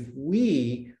 Because if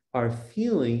we are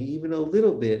feeling even a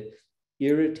little bit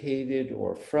irritated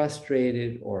or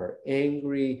frustrated or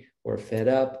angry or fed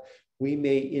up, we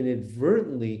may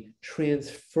inadvertently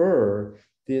transfer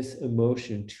this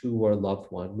emotion to our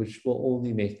loved one, which will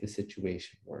only make the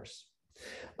situation worse.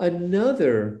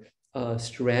 Another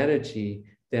strategy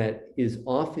that is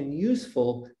often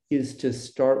useful is to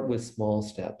start with small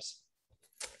steps.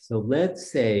 So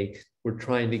let's say we're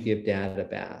trying to give dad a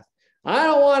bath. I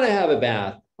don't want to have a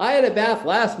bath. I had a bath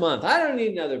last month. I don't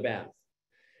need another bath.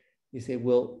 You say,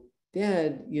 well,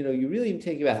 Dad, you really need to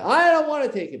take a bath. I don't want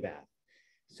to take a bath.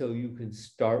 So you can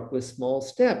start with small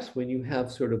steps when you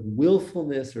have sort of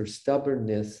willfulness or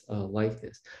stubbornness like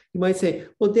this. You might say,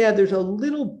 well, Dad, there's a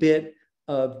little bit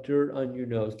of dirt on your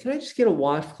nose. Can I just get a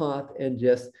washcloth and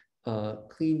just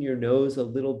clean your nose a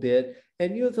little bit?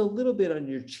 And there's a little bit on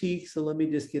your cheeks, so let me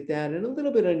just get that, and a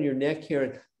little bit on your neck here.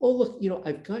 And oh, look,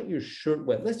 I've got your shirt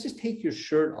wet. Let's just take your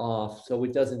shirt off so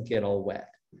it doesn't get all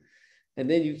wet. And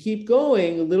then you keep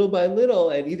going little by little,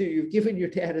 and either you've given your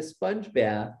dad a sponge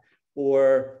bath,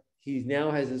 or he now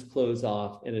has his clothes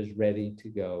off and is ready to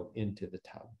go into the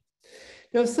tub.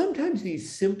 Now, sometimes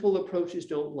these simple approaches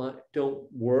don't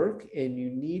work, and you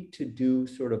need to do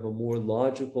sort of a more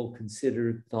logical,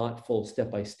 considered, thoughtful,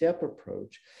 step-by-step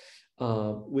approach,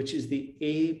 which is the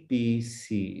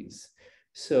ABCs.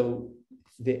 So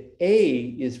the A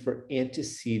is for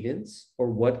antecedents, or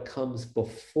what comes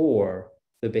before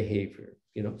the behavior.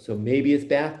 So maybe it's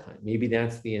bath time. Maybe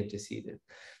that's the antecedent.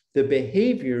 The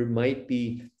behavior might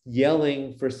be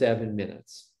yelling for 7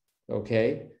 minutes,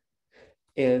 okay?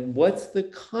 And what's the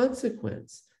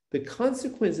consequence? The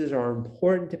consequences are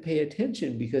important to pay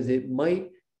attention because it might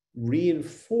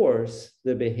reinforce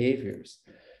the behaviors.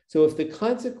 So if the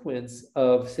consequence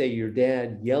of, say, your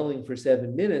dad yelling for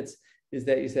 7 minutes is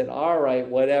that you said, all right,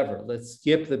 whatever, let's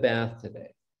skip the bath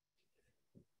today,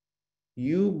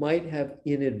 you might have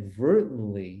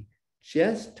inadvertently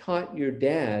just taught your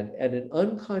dad at an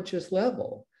unconscious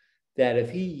level that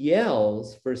if he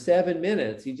yells for 7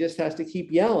 minutes, he just has to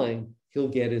keep yelling, he'll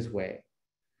get his way,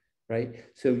 right?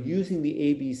 So using the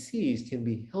ABCs can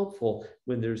be helpful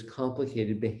when there's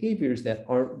complicated behaviors that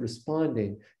aren't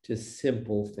responding to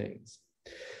simple things.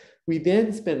 We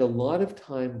then spend a lot of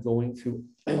time going through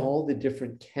all the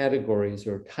different categories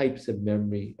or types of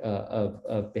memory,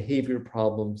 of behavior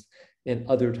problems and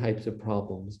other types of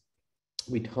problems.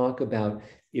 We talk about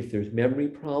if there's memory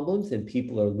problems and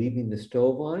people are leaving the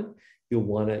stove on, you'll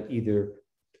want to either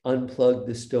unplug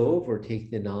the stove or take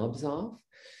the knobs off.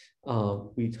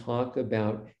 We talk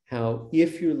about how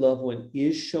if your loved one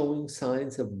is showing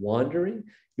signs of wandering,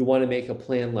 you want to make a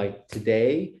plan like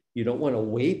today. You don't want to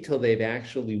wait till they've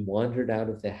actually wandered out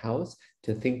of the house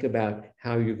to think about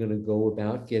how you're going to go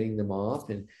about getting them off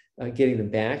and getting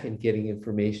them back and getting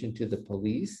information to the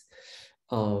police.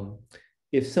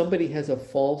 If somebody has a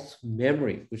false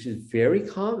memory, which is very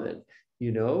common,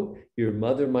 your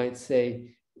mother might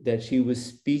say that she was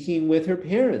speaking with her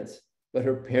parents, but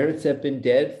her parents have been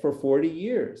dead for 40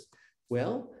 years.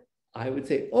 Well, I would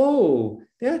say, oh,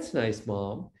 that's nice,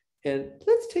 Mom. And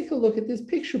let's take a look at this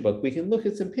picture book. We can look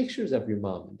at some pictures of your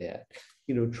mom and dad.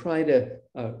 Try to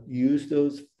use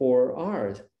those 4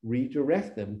 R's,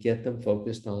 redirect them, get them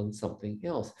focused on something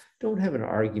else. Don't have an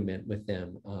argument with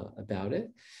them about it.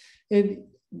 And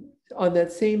on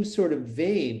that same sort of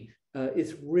vein,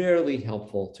 it's rarely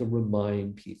helpful to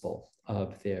remind people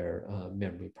of their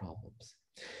memory problems.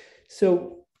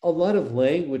 So a lot of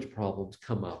language problems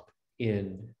come up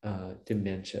in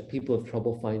dementia. People have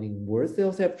trouble finding words. They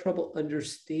also have trouble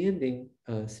understanding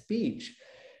speech.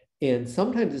 And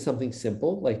sometimes it's something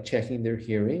simple like checking their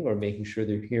hearing or making sure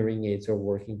their hearing aids are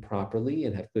working properly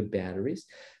and have good batteries.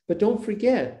 But don't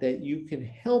forget that you can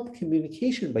help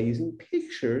communication by using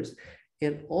pictures,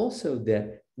 and also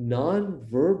that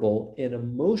nonverbal and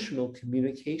emotional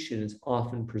communication is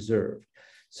often preserved.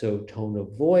 So tone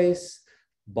of voice,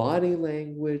 body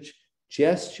language,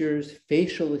 gestures,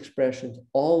 facial expressions,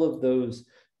 all of those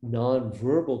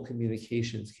nonverbal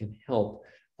communications can help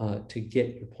to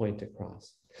get your point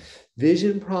across.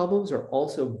 Vision problems are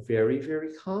also very, very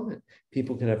common.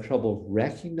 People can have trouble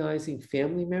recognizing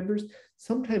family members.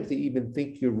 Sometimes they even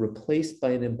think you're replaced by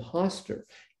an imposter.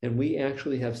 And we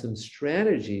actually have some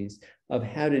strategies of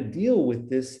how to deal with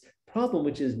this problem,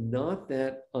 which is not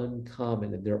that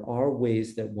uncommon. And there are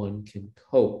ways that one can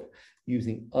cope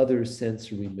using other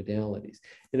sensory modalities.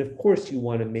 And of course, you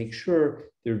want to make sure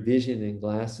their vision and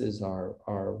glasses are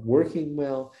working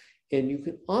well. And you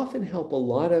can often help a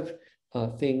lot of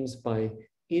things by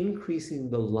increasing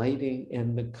the lighting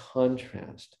and the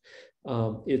contrast.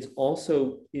 It's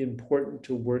also important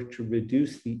to work to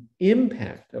reduce the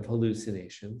impact of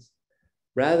hallucinations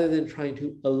rather than trying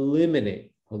to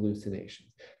eliminate hallucinations.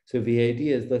 So the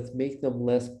idea is let's make them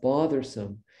less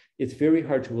bothersome. It's very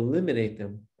hard to eliminate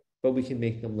them, but we can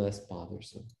make them less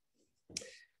bothersome.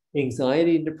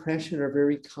 Anxiety and depression are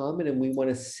very common, and we want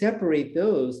to separate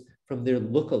those from their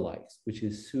lookalikes, which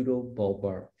is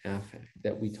pseudobulbar affect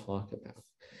that we talk about.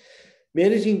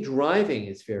 Managing driving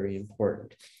is very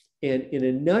important. And in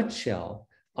a nutshell,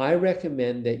 I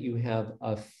recommend that you have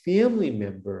a family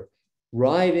member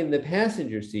ride in the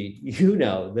passenger seat, you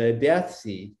know, the death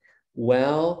seat,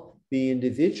 while the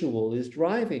individual is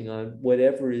driving on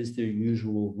whatever is their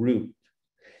usual route.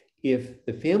 If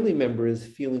the family member is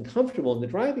feeling comfortable in the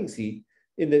driving seat,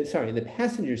 in the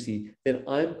passenger seat, then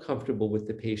I'm comfortable with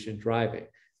the patient driving.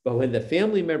 But when the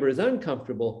family member is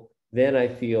uncomfortable, then I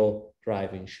feel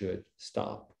driving should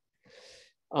stop.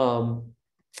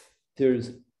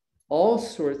 There's all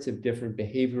sorts of different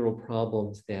behavioral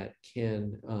problems that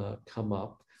can come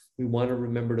up. We want to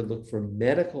remember to look for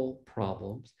medical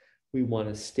problems. We want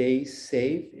to stay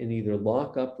safe and either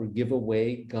lock up or give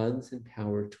away guns and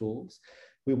power tools.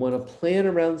 We want to plan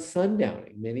around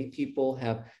sundowning. Many people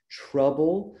have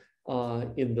trouble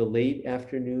in the late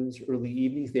afternoons, early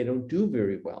evenings. They don't do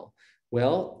very well.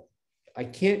 Well, I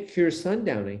can't cure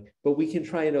sundowning, but we can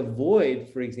try and avoid,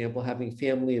 for example, having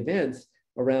family events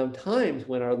around times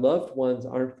when our loved ones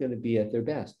aren't going to be at their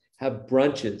best. Have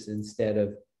brunches instead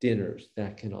of dinners.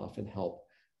 That can often help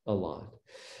a lot.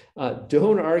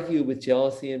 Don't argue with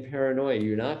jealousy and paranoia.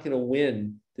 You're not going to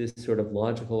win this sort of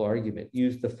logical argument.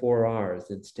 Use the 4 R's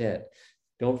instead.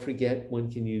 Don't forget one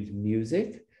can use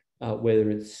music, whether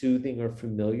it's soothing or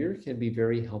familiar, can be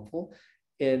very helpful.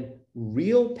 And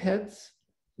real pets,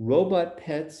 robot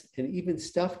pets, and even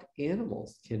stuffed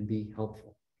animals can be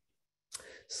helpful.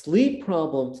 Sleep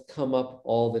problems come up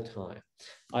all the time.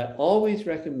 I always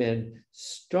recommend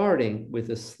starting with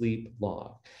a sleep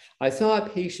log. I saw a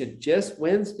patient just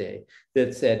Wednesday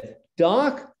that said,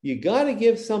 "Doc, you got to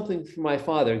give something for my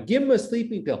father. Give him a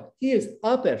sleeping pill. He is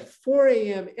up at 4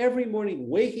 a.m. every morning,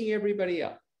 waking everybody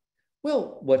up."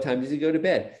 Well, what time does he go to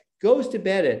bed? Goes to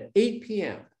bed at 8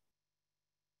 p.m.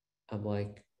 I'm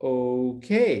like,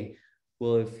 okay,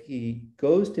 well, if he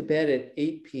goes to bed at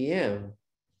 8 p.m.,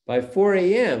 by 4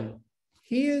 a.m.,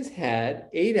 he has had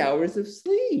 8 hours of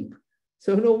sleep.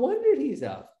 So no wonder he's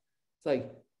up. It's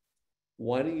like,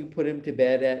 why don't you put him to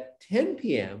bed at 10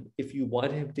 p.m. if you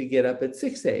want him to get up at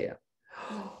 6 a.m.?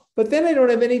 But then I don't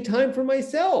have any time for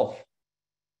myself.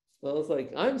 Well, it's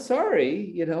like, I'm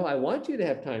sorry, you know, I want you to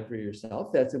have time for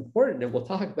yourself. That's important. And we'll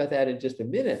talk about that in just a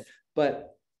minute.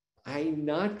 But I'm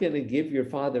not going to give your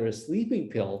father a sleeping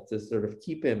pill to sort of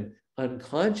keep him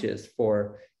unconscious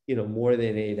for, you know, more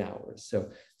than 8 hours. So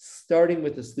starting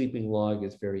with the sleeping log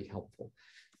is very helpful.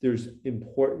 There's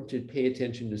important to pay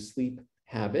attention to sleep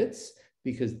habits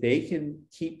because they can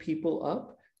keep people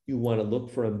up. You want to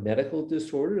look for a medical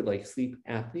disorder like sleep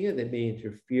apnea that may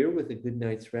interfere with a good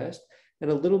night's rest. And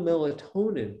a little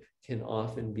melatonin can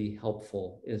often be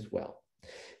helpful as well.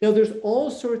 Now, there's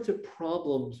all sorts of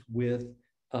problems with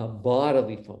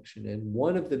bodily function. And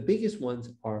one of the biggest ones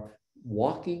are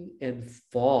walking and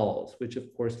falls, which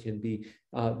of course can be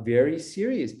very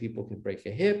serious. People can break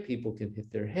a hip, people can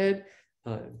hit their head,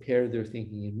 impair their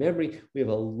thinking and memory. We have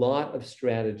a lot of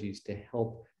strategies to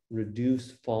help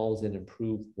reduce falls and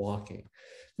improve walking.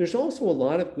 There's also a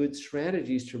lot of good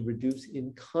strategies to reduce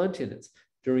incontinence.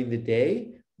 During the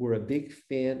day, we're a big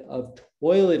fan of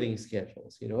toileting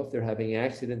schedules. You know, if they're having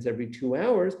accidents every 2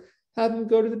 hours, have them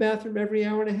go to the bathroom every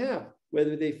hour and a half,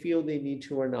 whether they feel they need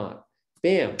to or not.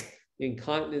 Bam,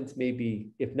 incontinence may be,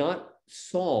 if not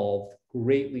solved,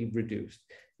 greatly reduced.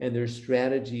 And there's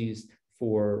strategies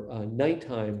for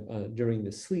nighttime during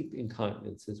the sleep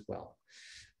incontinence as well.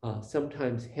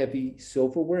 Sometimes heavy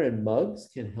silverware and mugs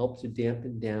can help to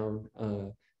dampen down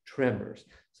tremors.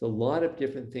 So a lot of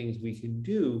different things we can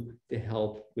do to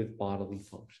help with bodily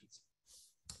functions.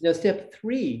 Now, step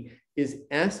 3 is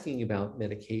asking about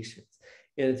medications.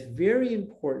 And it's very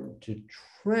important to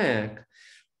track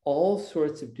all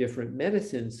sorts of different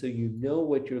medicines so you know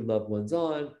what your loved one's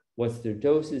on, what's their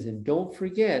doses, and don't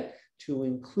forget to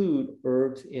include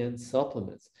herbs and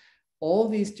supplements. All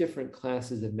these different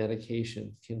classes of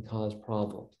medications can cause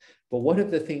problems. But one of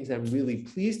the things I'm really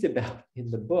pleased about in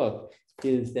the book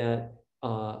is that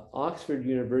Oxford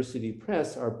University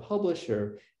Press, our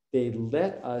publisher, they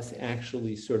let us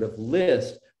actually sort of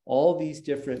list all these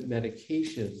different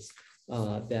medications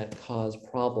that cause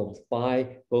problems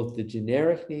by both the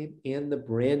generic name and the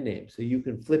brand name. So you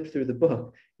can flip through the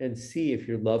book and see if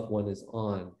your loved one is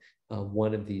on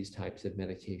one of these types of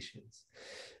medications.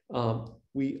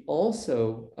 We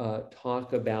also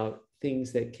talk about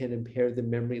things that can impair the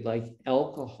memory, like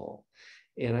alcohol.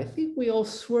 And I think we all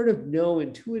sort of know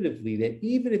intuitively that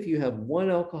even if you have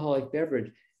one alcoholic beverage,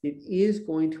 it is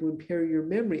going to impair your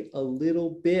memory a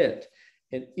little bit.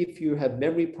 And if you have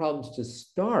memory problems to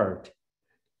start,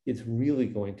 it's really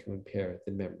going to impair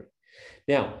the memory.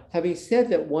 Now, having said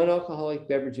that one alcoholic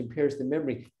beverage impairs the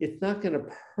memory, it's not going to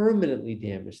permanently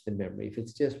damage the memory if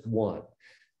it's just one,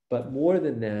 but more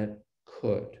than that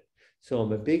could. So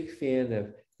I'm a big fan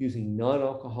of using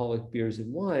non-alcoholic beers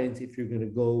and wines if you're going to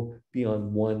go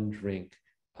beyond one drink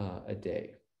a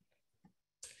day.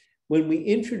 When we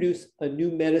introduce a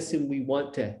new medicine we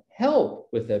want to help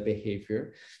with a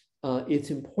behavior,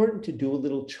 it's important to do a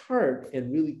little chart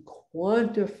and really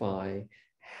quantify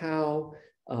how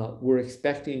we're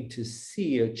expecting to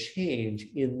see a change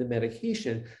in the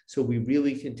medication so we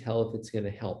really can tell if it's going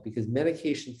to help, because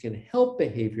medications can help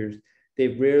behaviors. They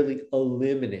rarely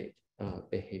eliminate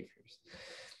behaviors.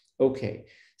 Okay,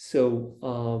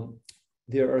 so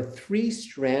there are 3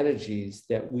 strategies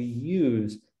that we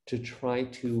use to try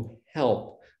to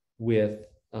help with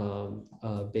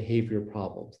behavior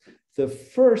problems. The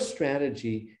first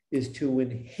strategy is to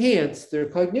enhance their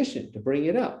cognition, to bring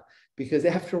it up, because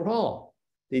after all,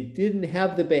 they didn't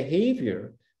have the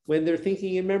behavior when their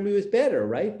thinking and memory was better,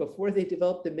 right? Before they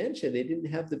developed dementia, they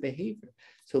didn't have the behavior.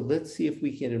 So let's see if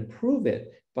we can improve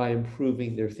it by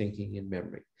improving their thinking and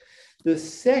memory. The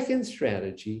second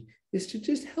strategy is to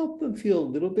just help them feel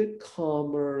a little bit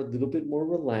calmer, a little bit more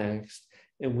relaxed.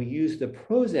 And we use the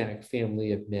Prozac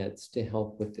family of meds to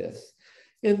help with this.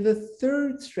 And the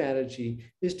third strategy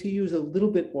is to use a little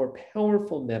bit more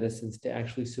powerful medicines to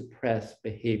actually suppress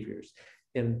behaviors.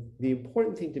 And the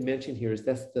important thing to mention here is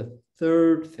that's the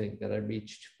third thing that I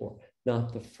reached for,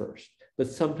 not the first. But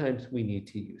sometimes we need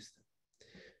to use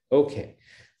them. Okay,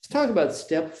 let's talk about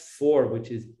step 4,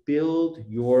 which is build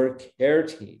your care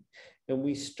team. And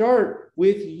we start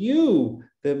with you,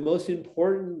 the most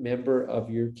important member of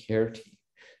your care team.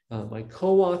 My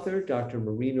co-author, Dr.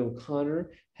 Maureen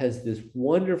O'Connor, has this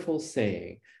wonderful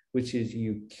saying, which is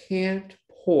you can't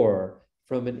pour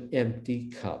from an empty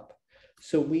cup.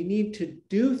 So we need to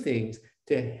do things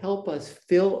to help us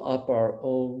fill up our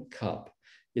own cup.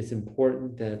 It's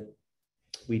important that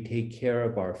we take care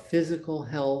of our physical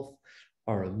health,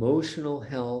 our emotional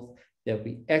health, that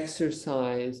we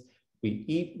exercise, we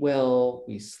eat well,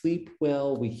 we sleep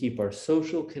well, we keep our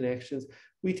social connections,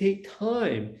 we take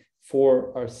time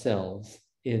for ourselves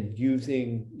in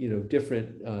using,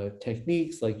 different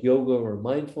techniques like yoga or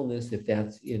mindfulness, if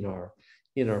that's in our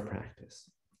practice.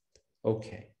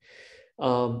 Okay.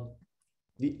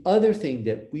 The other thing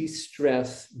that we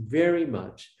stress very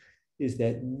much is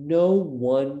that no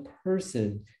one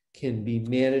person can be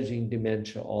managing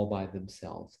dementia all by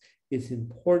themselves. It's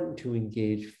important to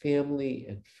engage family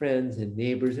and friends and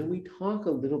neighbors, and we talk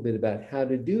a little bit about how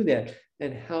to do that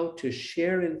and how to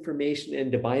share information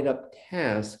and divide up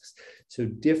tasks so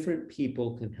different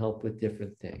people can help with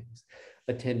different things.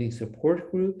 Attending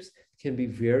support groups can be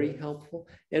very helpful,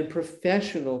 and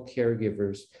professional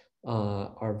caregivers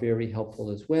are very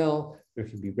helpful as well. There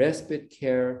can be respite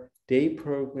care, day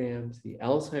programs, the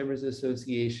Alzheimer's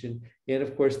Association, and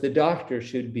of course, the doctor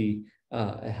should be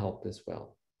a help as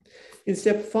well. In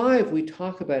step 5, we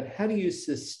talk about how do you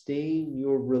sustain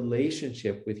your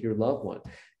relationship with your loved one,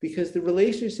 because the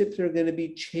relationships are going to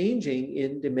be changing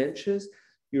in dementias.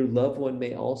 Your loved one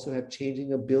may also have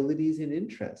changing abilities and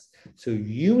interests. So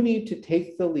you need to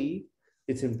take the lead.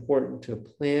 It's important to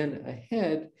plan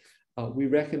ahead. We're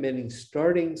recommending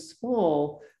starting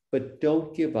small, but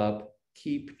don't give up,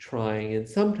 keep trying. And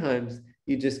sometimes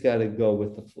you just got to go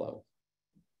with the flow.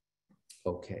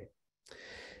 Okay.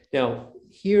 Now,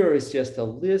 here is just a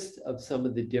list of some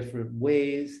of the different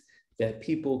ways that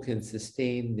people can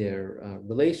sustain their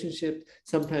relationships.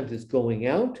 Sometimes it's going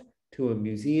out to a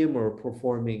museum or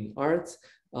performing arts.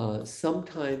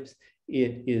 Sometimes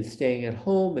it is staying at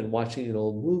home and watching an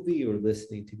old movie or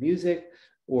listening to music,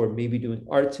 or maybe doing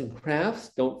arts and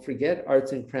crafts. Don't forget,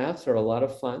 arts and crafts are a lot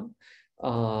of fun.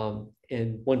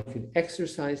 And one can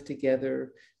exercise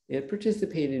together and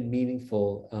participate in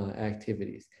meaningful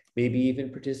activities, maybe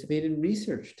even participate in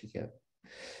research together.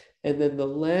 And then the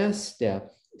last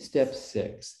step, step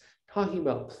 6, talking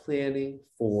about planning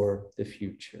for the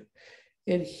future.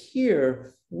 And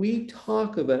here we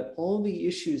talk about all the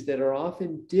issues that are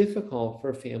often difficult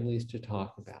for families to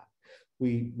talk about.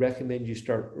 We recommend you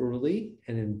start early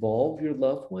and involve your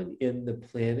loved one in the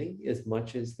planning as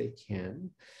much as they can.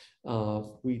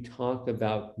 We talk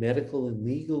about medical and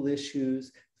legal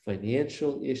issues,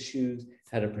 financial issues,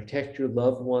 how to protect your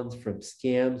loved ones from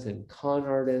scams and con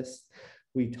artists.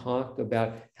 We talk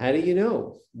about how do you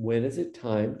know when is it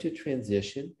time to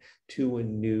transition to a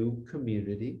new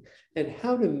community and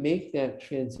how to make that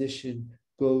transition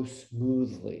go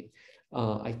smoothly.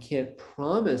 I can't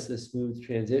promise a smooth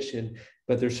transition,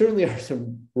 but there certainly are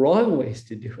some wrong ways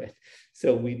to do it.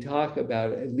 So we talk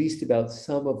about at least about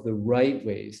some of the right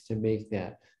ways to make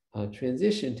that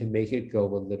transition, to make it go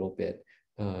a little bit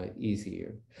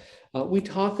easier. We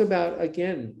talk about,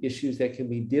 again, issues that can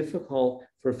be difficult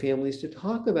for families to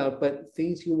talk about, but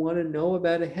things you want to know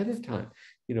about ahead of time.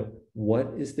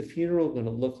 What is the funeral going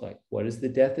to look like? What is the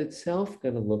death itself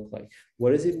going to look like?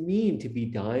 What does it mean to be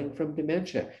dying from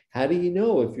dementia? How do you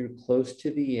know if you're close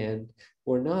to the end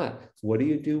or not? What do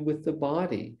you do with the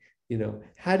body?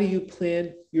 How do you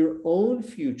plan your own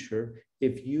future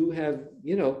if you have,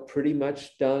 pretty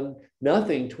much done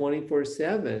nothing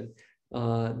 24/7,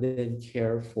 then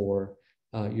care for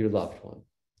your loved one?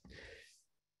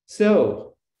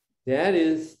 So that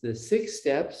is the 6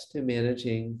 steps to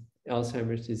managing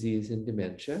Alzheimer's disease and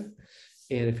dementia.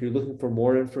 And if you're looking for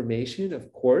more information,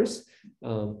 of course,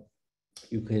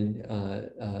 you can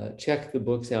check the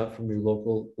books out from your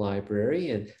local library.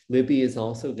 And Libby is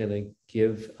also going to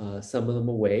give some of them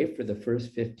away for the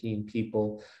first 15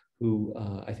 people who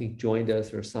I think joined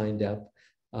us or signed up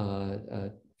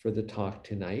for the talk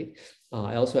tonight.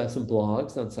 I also have some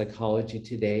blogs on Psychology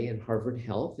Today and Harvard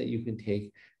Health that you can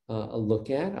take a look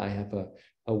at. I have a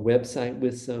website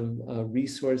with some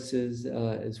resources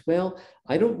as well.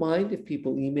 I don't mind if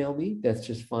people email me. That's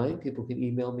just fine. People can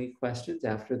email me questions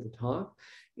after the talk.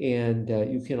 And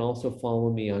you can also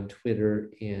follow me on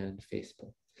Twitter and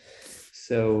Facebook.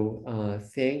 So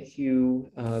thank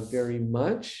you very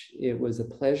much. It was a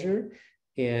pleasure.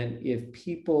 And if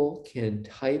people can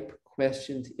type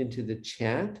questions into the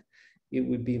chat, it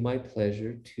would be my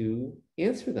pleasure to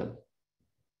answer them.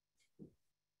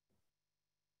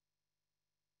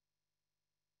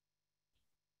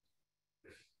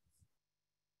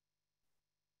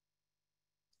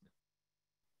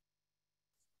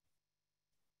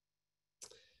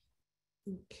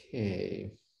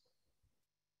 Okay.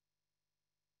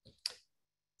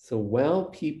 So while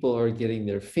people are getting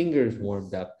their fingers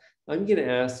warmed up, I'm going to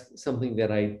ask something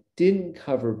that I didn't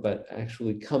cover, but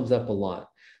actually comes up a lot,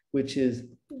 which is,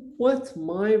 what's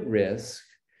my risk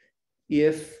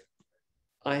if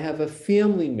I have a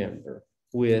family member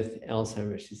with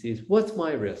Alzheimer's disease? What's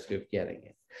my risk of getting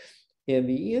it? And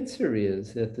the answer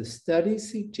is that the study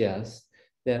suggests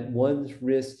that one's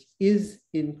risk is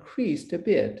increased a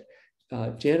bit,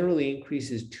 generally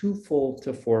increases 2-fold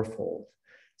to 4-fold.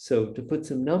 So to put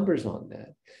some numbers on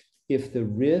that, if the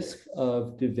risk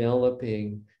of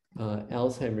developing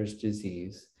Alzheimer's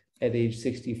disease at age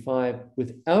 65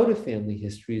 without a family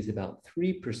history is about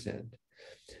 3%,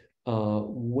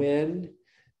 when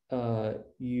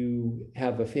you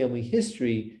have a family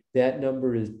history, that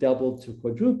number is doubled to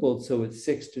quadrupled, so it's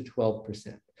 6 to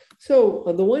 12%. So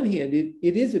on the one hand,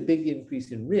 it is a big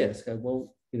increase in risk. I won't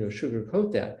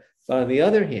sugarcoat that. But on the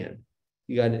other hand,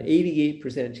 you got an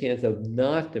 88% chance of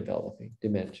not developing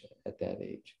dementia at that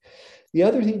age. The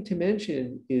other thing to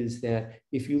mention is that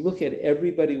if you look at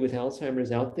everybody with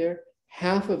Alzheimer's out there,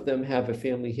 half of them have a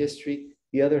family history,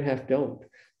 the other half don't.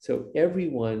 So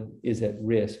everyone is at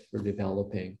risk for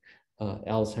developing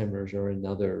Alzheimer's or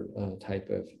another type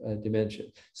of dementia.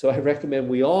 So I recommend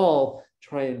we all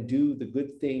try and do the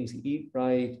good things, eat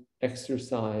right,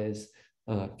 exercise,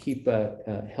 keep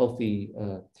a healthy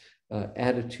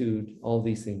attitude. All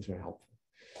these things are helpful.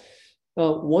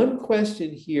 One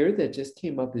question here that just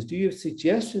came up is, do you have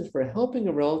suggestions for helping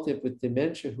a relative with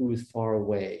dementia who is far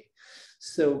away?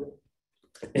 So,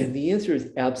 and the answer is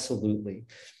absolutely.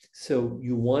 So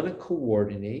you want to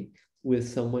coordinate with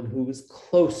someone who is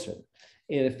closer.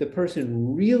 And if the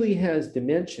person really has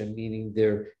dementia, meaning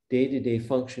their day-to-day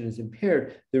function is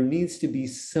impaired, there needs to be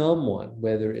someone,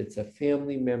 whether it's a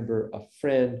family member, a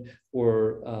friend,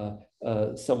 or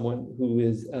someone who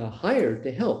is hired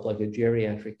to help, like a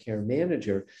geriatric care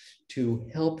manager, to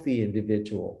help the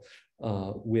individual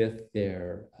with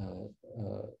their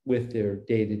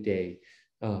day-to-day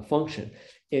function.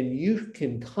 And you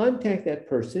can contact that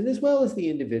person as well as the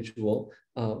individual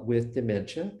with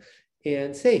dementia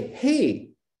and say, hey,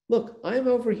 look, I'm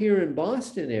over here in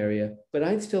Boston area, but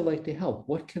I'd still like to help.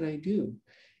 What can I do?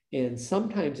 And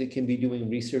sometimes it can be doing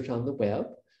research on the web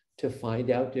to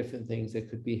find out different things that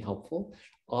could be helpful.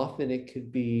 Often it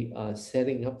could be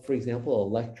setting up, for example,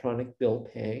 electronic bill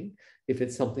paying. If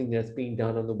it's something that's being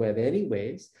done on the web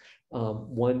anyways,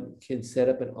 one can set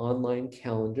up an online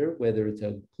calendar, whether it's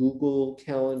a Google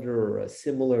calendar or a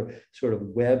similar sort of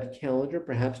web calendar,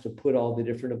 perhaps to put all the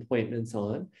different appointments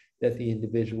on that the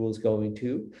individual is going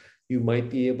to. You might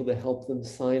be able to help them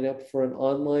sign up for an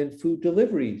online food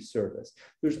delivery service.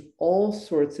 There's all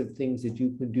sorts of things that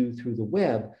you can do through the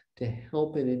web to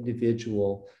help an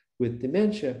individual with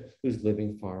dementia who's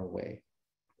living far away.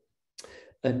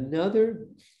 Another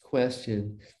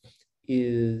question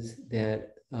is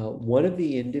that one of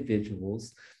the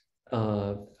individual's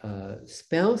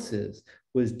spouses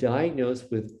was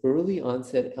diagnosed with early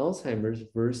onset Alzheimer's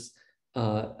versus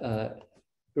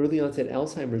early onset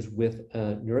Alzheimer's with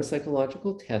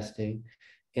neuropsychological testing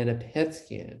and a PET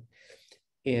scan.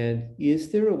 And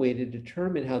is there a way to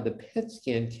determine how the PET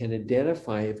scan can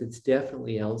identify if it's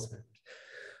definitely Alzheimer's?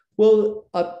 Well,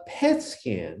 a PET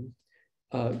scan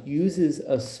uses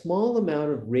a small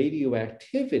amount of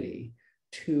radioactivity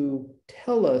to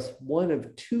tell us one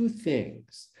of two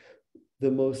things.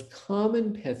 The most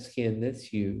common PET scan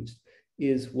that's used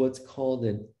is what's called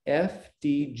an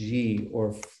FDG,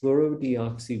 or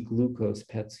fluorodeoxyglucose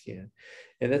PET scan.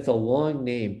 And that's a long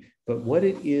name, but what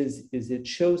it is it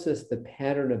shows us the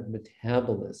pattern of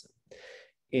metabolism.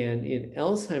 And in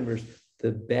Alzheimer's,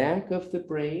 the back of the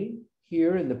brain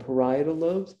here in the parietal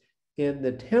lobes and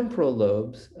the temporal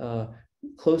lobes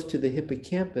close to the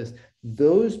hippocampus,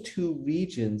 those two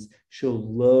regions show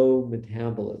low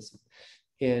metabolism.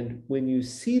 And when you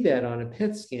see that on a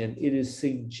PET scan, it is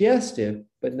suggestive,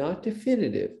 but not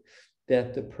definitive,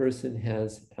 that the person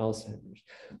has Alzheimer's.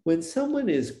 When someone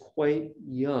is quite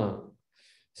young,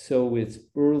 so it's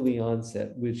early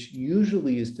onset, which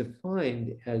usually is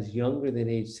defined as younger than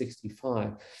age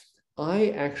 65, I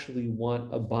actually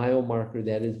want a biomarker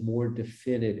that is more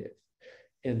definitive.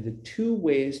 And the two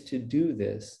ways to do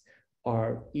this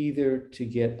are either to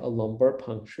get a lumbar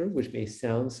puncture, which may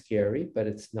sound scary, but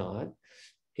it's not.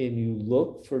 And you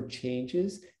look for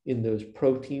changes in those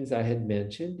proteins I had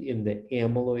mentioned, in the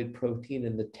amyloid protein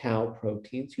and the tau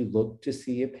proteins. You look to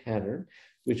see a pattern,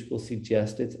 which will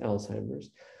suggest it's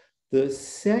Alzheimer's. The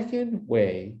second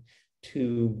way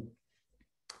to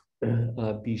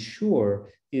be sure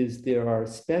is there are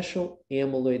special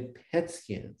amyloid PET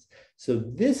scans. So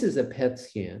this is a PET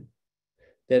scan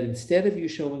that instead of you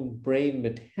showing brain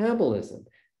metabolism,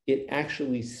 it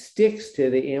actually sticks to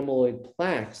the amyloid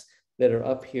plaques that are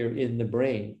up here in the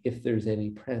brain, if there's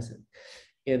any present.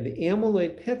 And the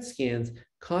amyloid PET scans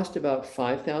cost about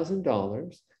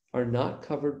 $5,000, are not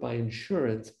covered by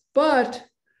insurance, but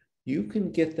you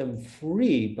can get them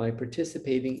free by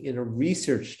participating in a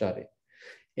research study.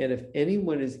 And if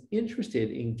anyone is interested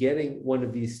in getting one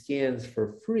of these scans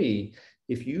for free,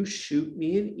 if you shoot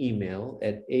me an email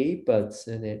at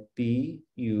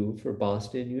abudson@bu for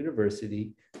Boston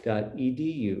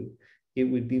University.edu, it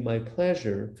would be my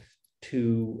pleasure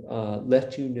to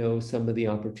let you know some of the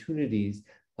opportunities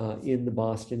in the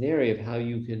Boston area of how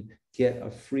you can get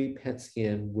a free PET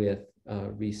scan with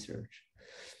research.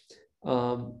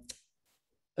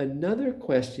 Another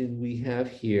question we have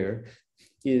here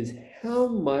is, how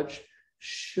much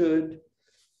should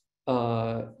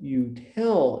you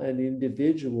tell an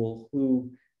individual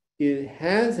who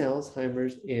has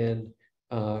Alzheimer's and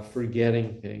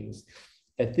forgetting things?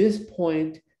 At this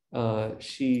point,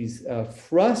 she's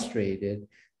frustrated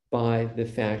by the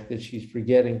fact that she's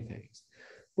forgetting things.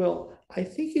 Well, I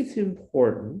think it's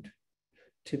important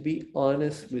to be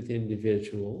honest with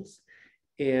individuals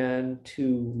and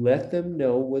to let them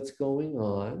know what's going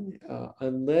on,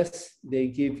 unless they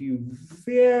give you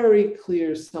very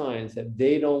clear signs that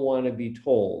they don't want to be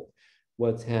told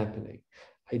what's happening.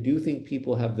 I do think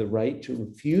people have the right to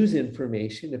refuse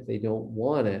information if they don't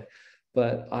want it,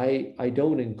 but I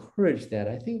don't encourage that.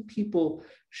 I think people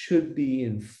should be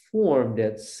informed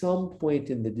at some point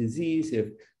in the disease.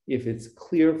 If it's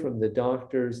clear from the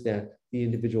doctors that the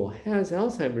individual has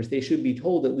Alzheimer's, they should be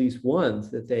told at least once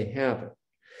that they have it.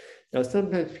 Now,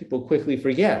 sometimes people quickly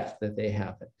forget that they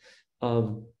have it.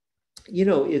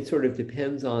 It sort of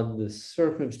depends on the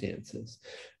circumstances.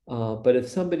 But if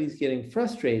somebody's getting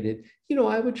frustrated,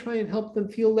 I would try and help them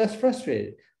feel less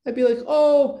frustrated. I'd be like,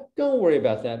 oh, don't worry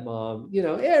about that, Mom.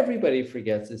 Everybody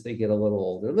forgets as they get a little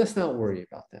older. Let's not worry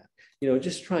about that.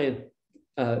 Just try and,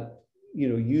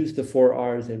 use the 4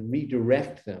 R's and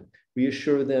redirect them,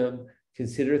 reassure them,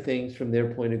 consider things from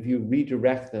their point of view,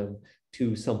 redirect them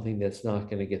to something that's not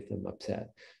going to get them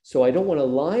upset. So I don't want to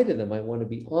lie to them. I want to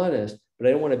be honest, but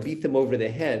I don't want to beat them over the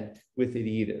head with it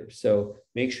either. So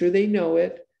make sure they know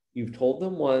it. You've told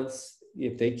them once.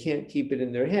 If they can't keep it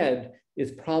in their head,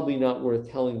 it's probably not worth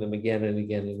telling them again and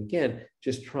again and again.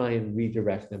 Just try and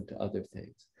redirect them to other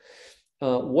things.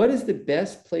 What is the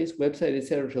best place, website, et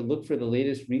cetera, to look for the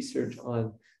latest research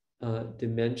on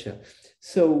dementia?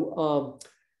 So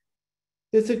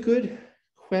it's a good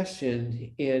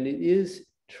question, and it is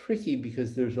tricky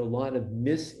because there's a lot of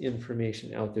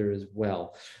misinformation out there as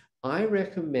well. I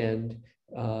recommend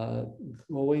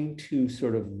going to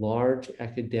sort of large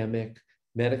academic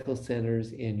medical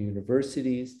centers and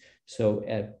universities. So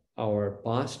at our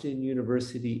Boston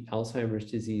University Alzheimer's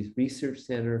Disease Research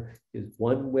Center is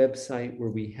one website where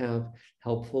we have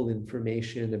helpful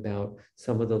information about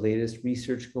some of the latest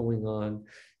research going on.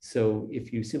 So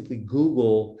if you simply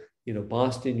Google,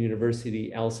 Boston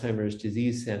University Alzheimer's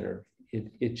Disease Center,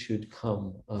 it should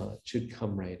come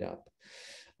right up.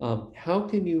 How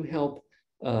can you help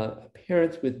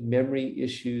Parents with memory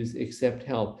issues accept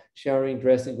help. Showering,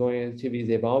 dressing, going on activities.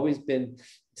 They've always been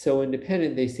so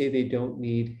independent, they say they don't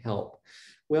need help.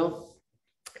 Well,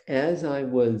 as I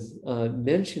was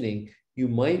mentioning, you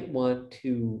might want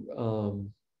to,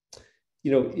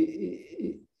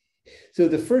 so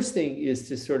the first thing is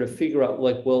to sort of figure out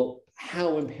like, well,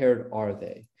 how impaired are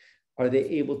they? Are they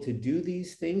able to do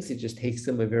these things? It just takes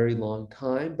them a very long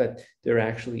time, but they're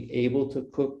actually able to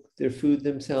cook their food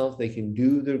themselves. They can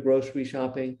do their grocery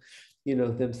shopping,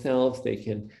 themselves. They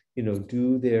can,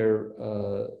 do their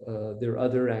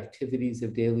other activities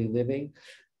of daily living.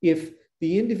 If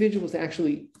the individual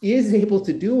actually is able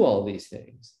to do all these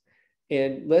things,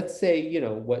 and let's say,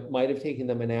 what might have taken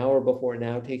them an hour before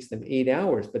now takes them 8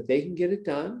 hours, but they can get it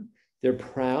done. They're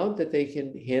proud that they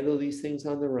can handle these things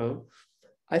on their own.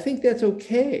 I think that's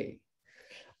okay.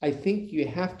 I think you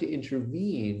have to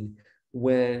intervene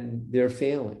when they're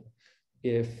failing.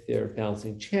 If they're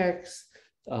bouncing checks,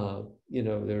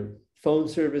 their phone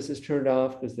service is turned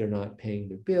off because they're not paying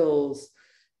their bills,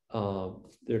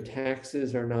 their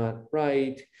taxes are not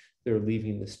right, they're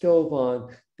leaving the stove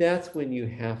on, that's when you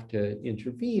have to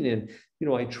intervene. And,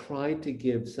 I tried to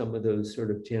give some of those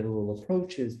sort of general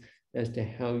approaches as to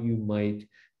how you might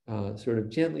sort of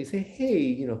gently say,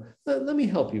 hey, let me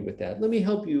help you with that. Let me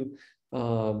help you,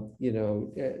 one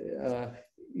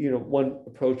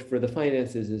approach for the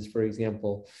finances is, for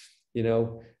example, I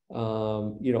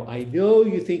know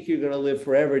you think you're going to live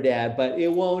forever, Dad, but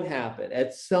it won't happen.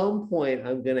 At some point,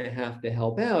 I'm going to have to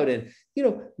help out. And,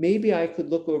 maybe I could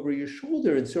look over your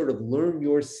shoulder and sort of learn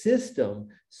your system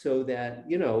so that,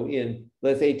 in,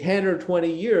 let's say, 10 or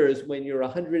 20 years, when you're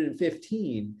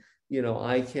 115,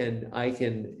 I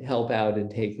can help out and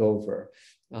take over.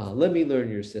 Let me learn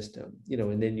your system,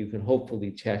 and then you can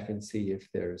hopefully check and see if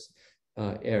there's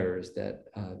errors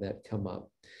that come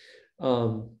up.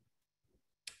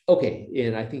 Okay,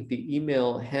 and I think the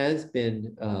email has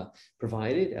been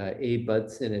provided,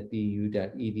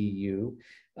 abudson@bu.edu.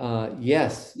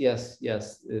 Yes.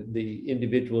 The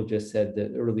individual just said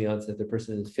that early on said the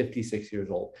person is 56 years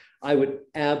old. I would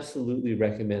absolutely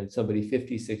recommend somebody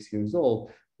 56 years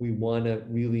old. We want to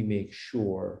really make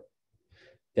sure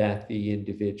that the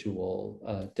individual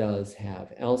does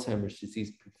have Alzheimer's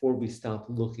disease before we stop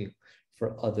looking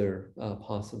for other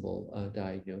possible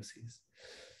diagnoses.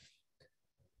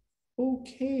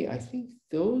 Okay, I think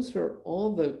those are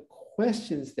all the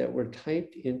questions that were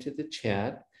typed into the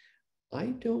chat. I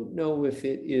don't know if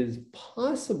it is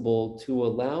possible to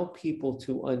allow people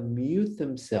to unmute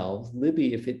themselves.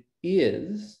 Libby, if it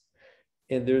is,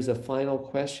 and there's a final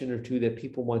question or two that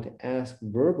people want to ask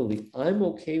verbally, I'm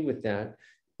okay with that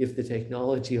if the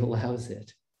technology allows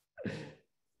it.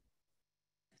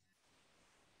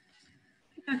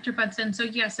 Dr. Budson, so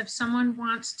yes, if someone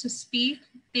wants to speak,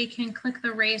 they can click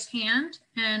the raise hand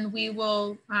and we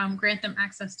will grant them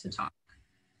access to talk.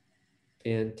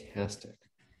 Fantastic.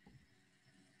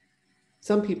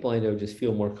 Some people I know just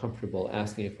feel more comfortable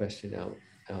asking a question out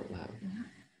loud. Yeah.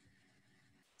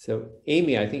 So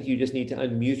Amy, I think you just need to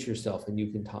unmute yourself and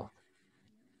you can talk.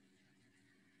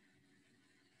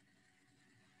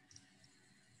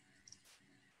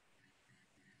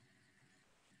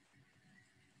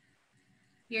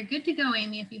 You're good to go,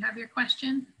 Amy, if you have your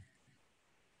question.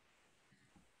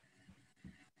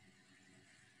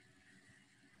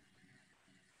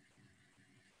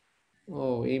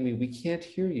 Oh, Amy, we can't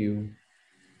hear you.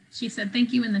 She said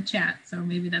thank you in the chat, so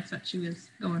maybe that's what she was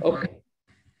going for. Okay.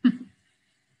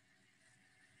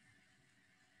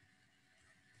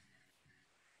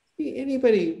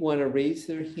 Anybody want to raise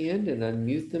their hand and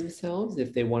unmute themselves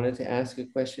if they wanted to ask a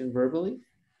question verbally?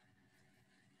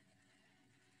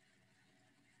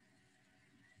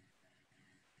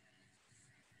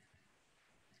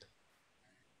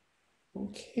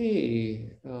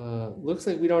 Okay, looks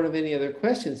like we don't have any other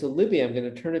questions. So Libby, I'm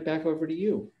going to turn it back over to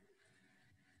you.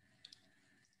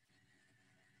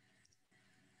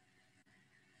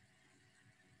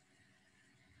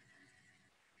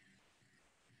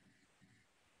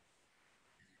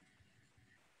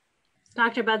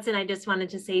 Dr. Budson, I just wanted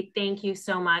to say thank you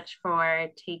so much for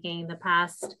taking the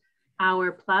past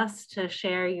hour plus to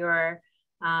share your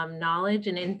knowledge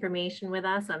and information with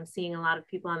us. I'm seeing a lot of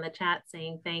people on the chat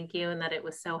saying thank you and that it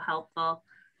was so helpful.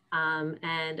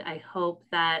 And I hope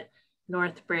that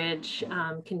Northbridge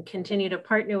can continue to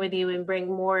partner with you and bring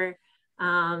more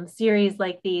series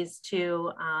like these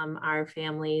to our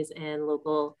families and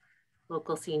local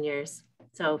seniors.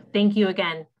 So thank you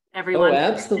again, everyone. Oh,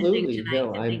 absolutely.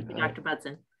 No, thank you, Dr.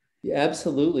 Budson. Yeah,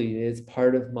 absolutely. It's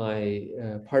part of my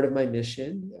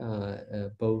mission,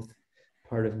 both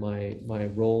part of my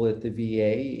role at the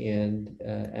VA and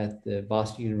at the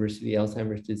Boston University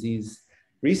Alzheimer's Disease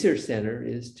Research Center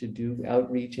is to do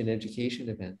outreach and education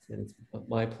events. And it's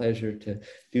my pleasure to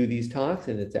do these talks.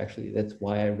 And it's actually, that's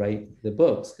why I write the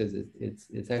books, because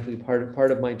it's actually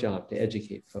part of my job to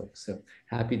educate folks. So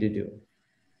happy to do it.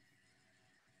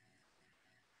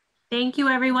 Thank you,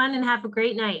 everyone, and have a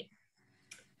great night.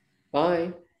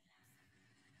 Bye.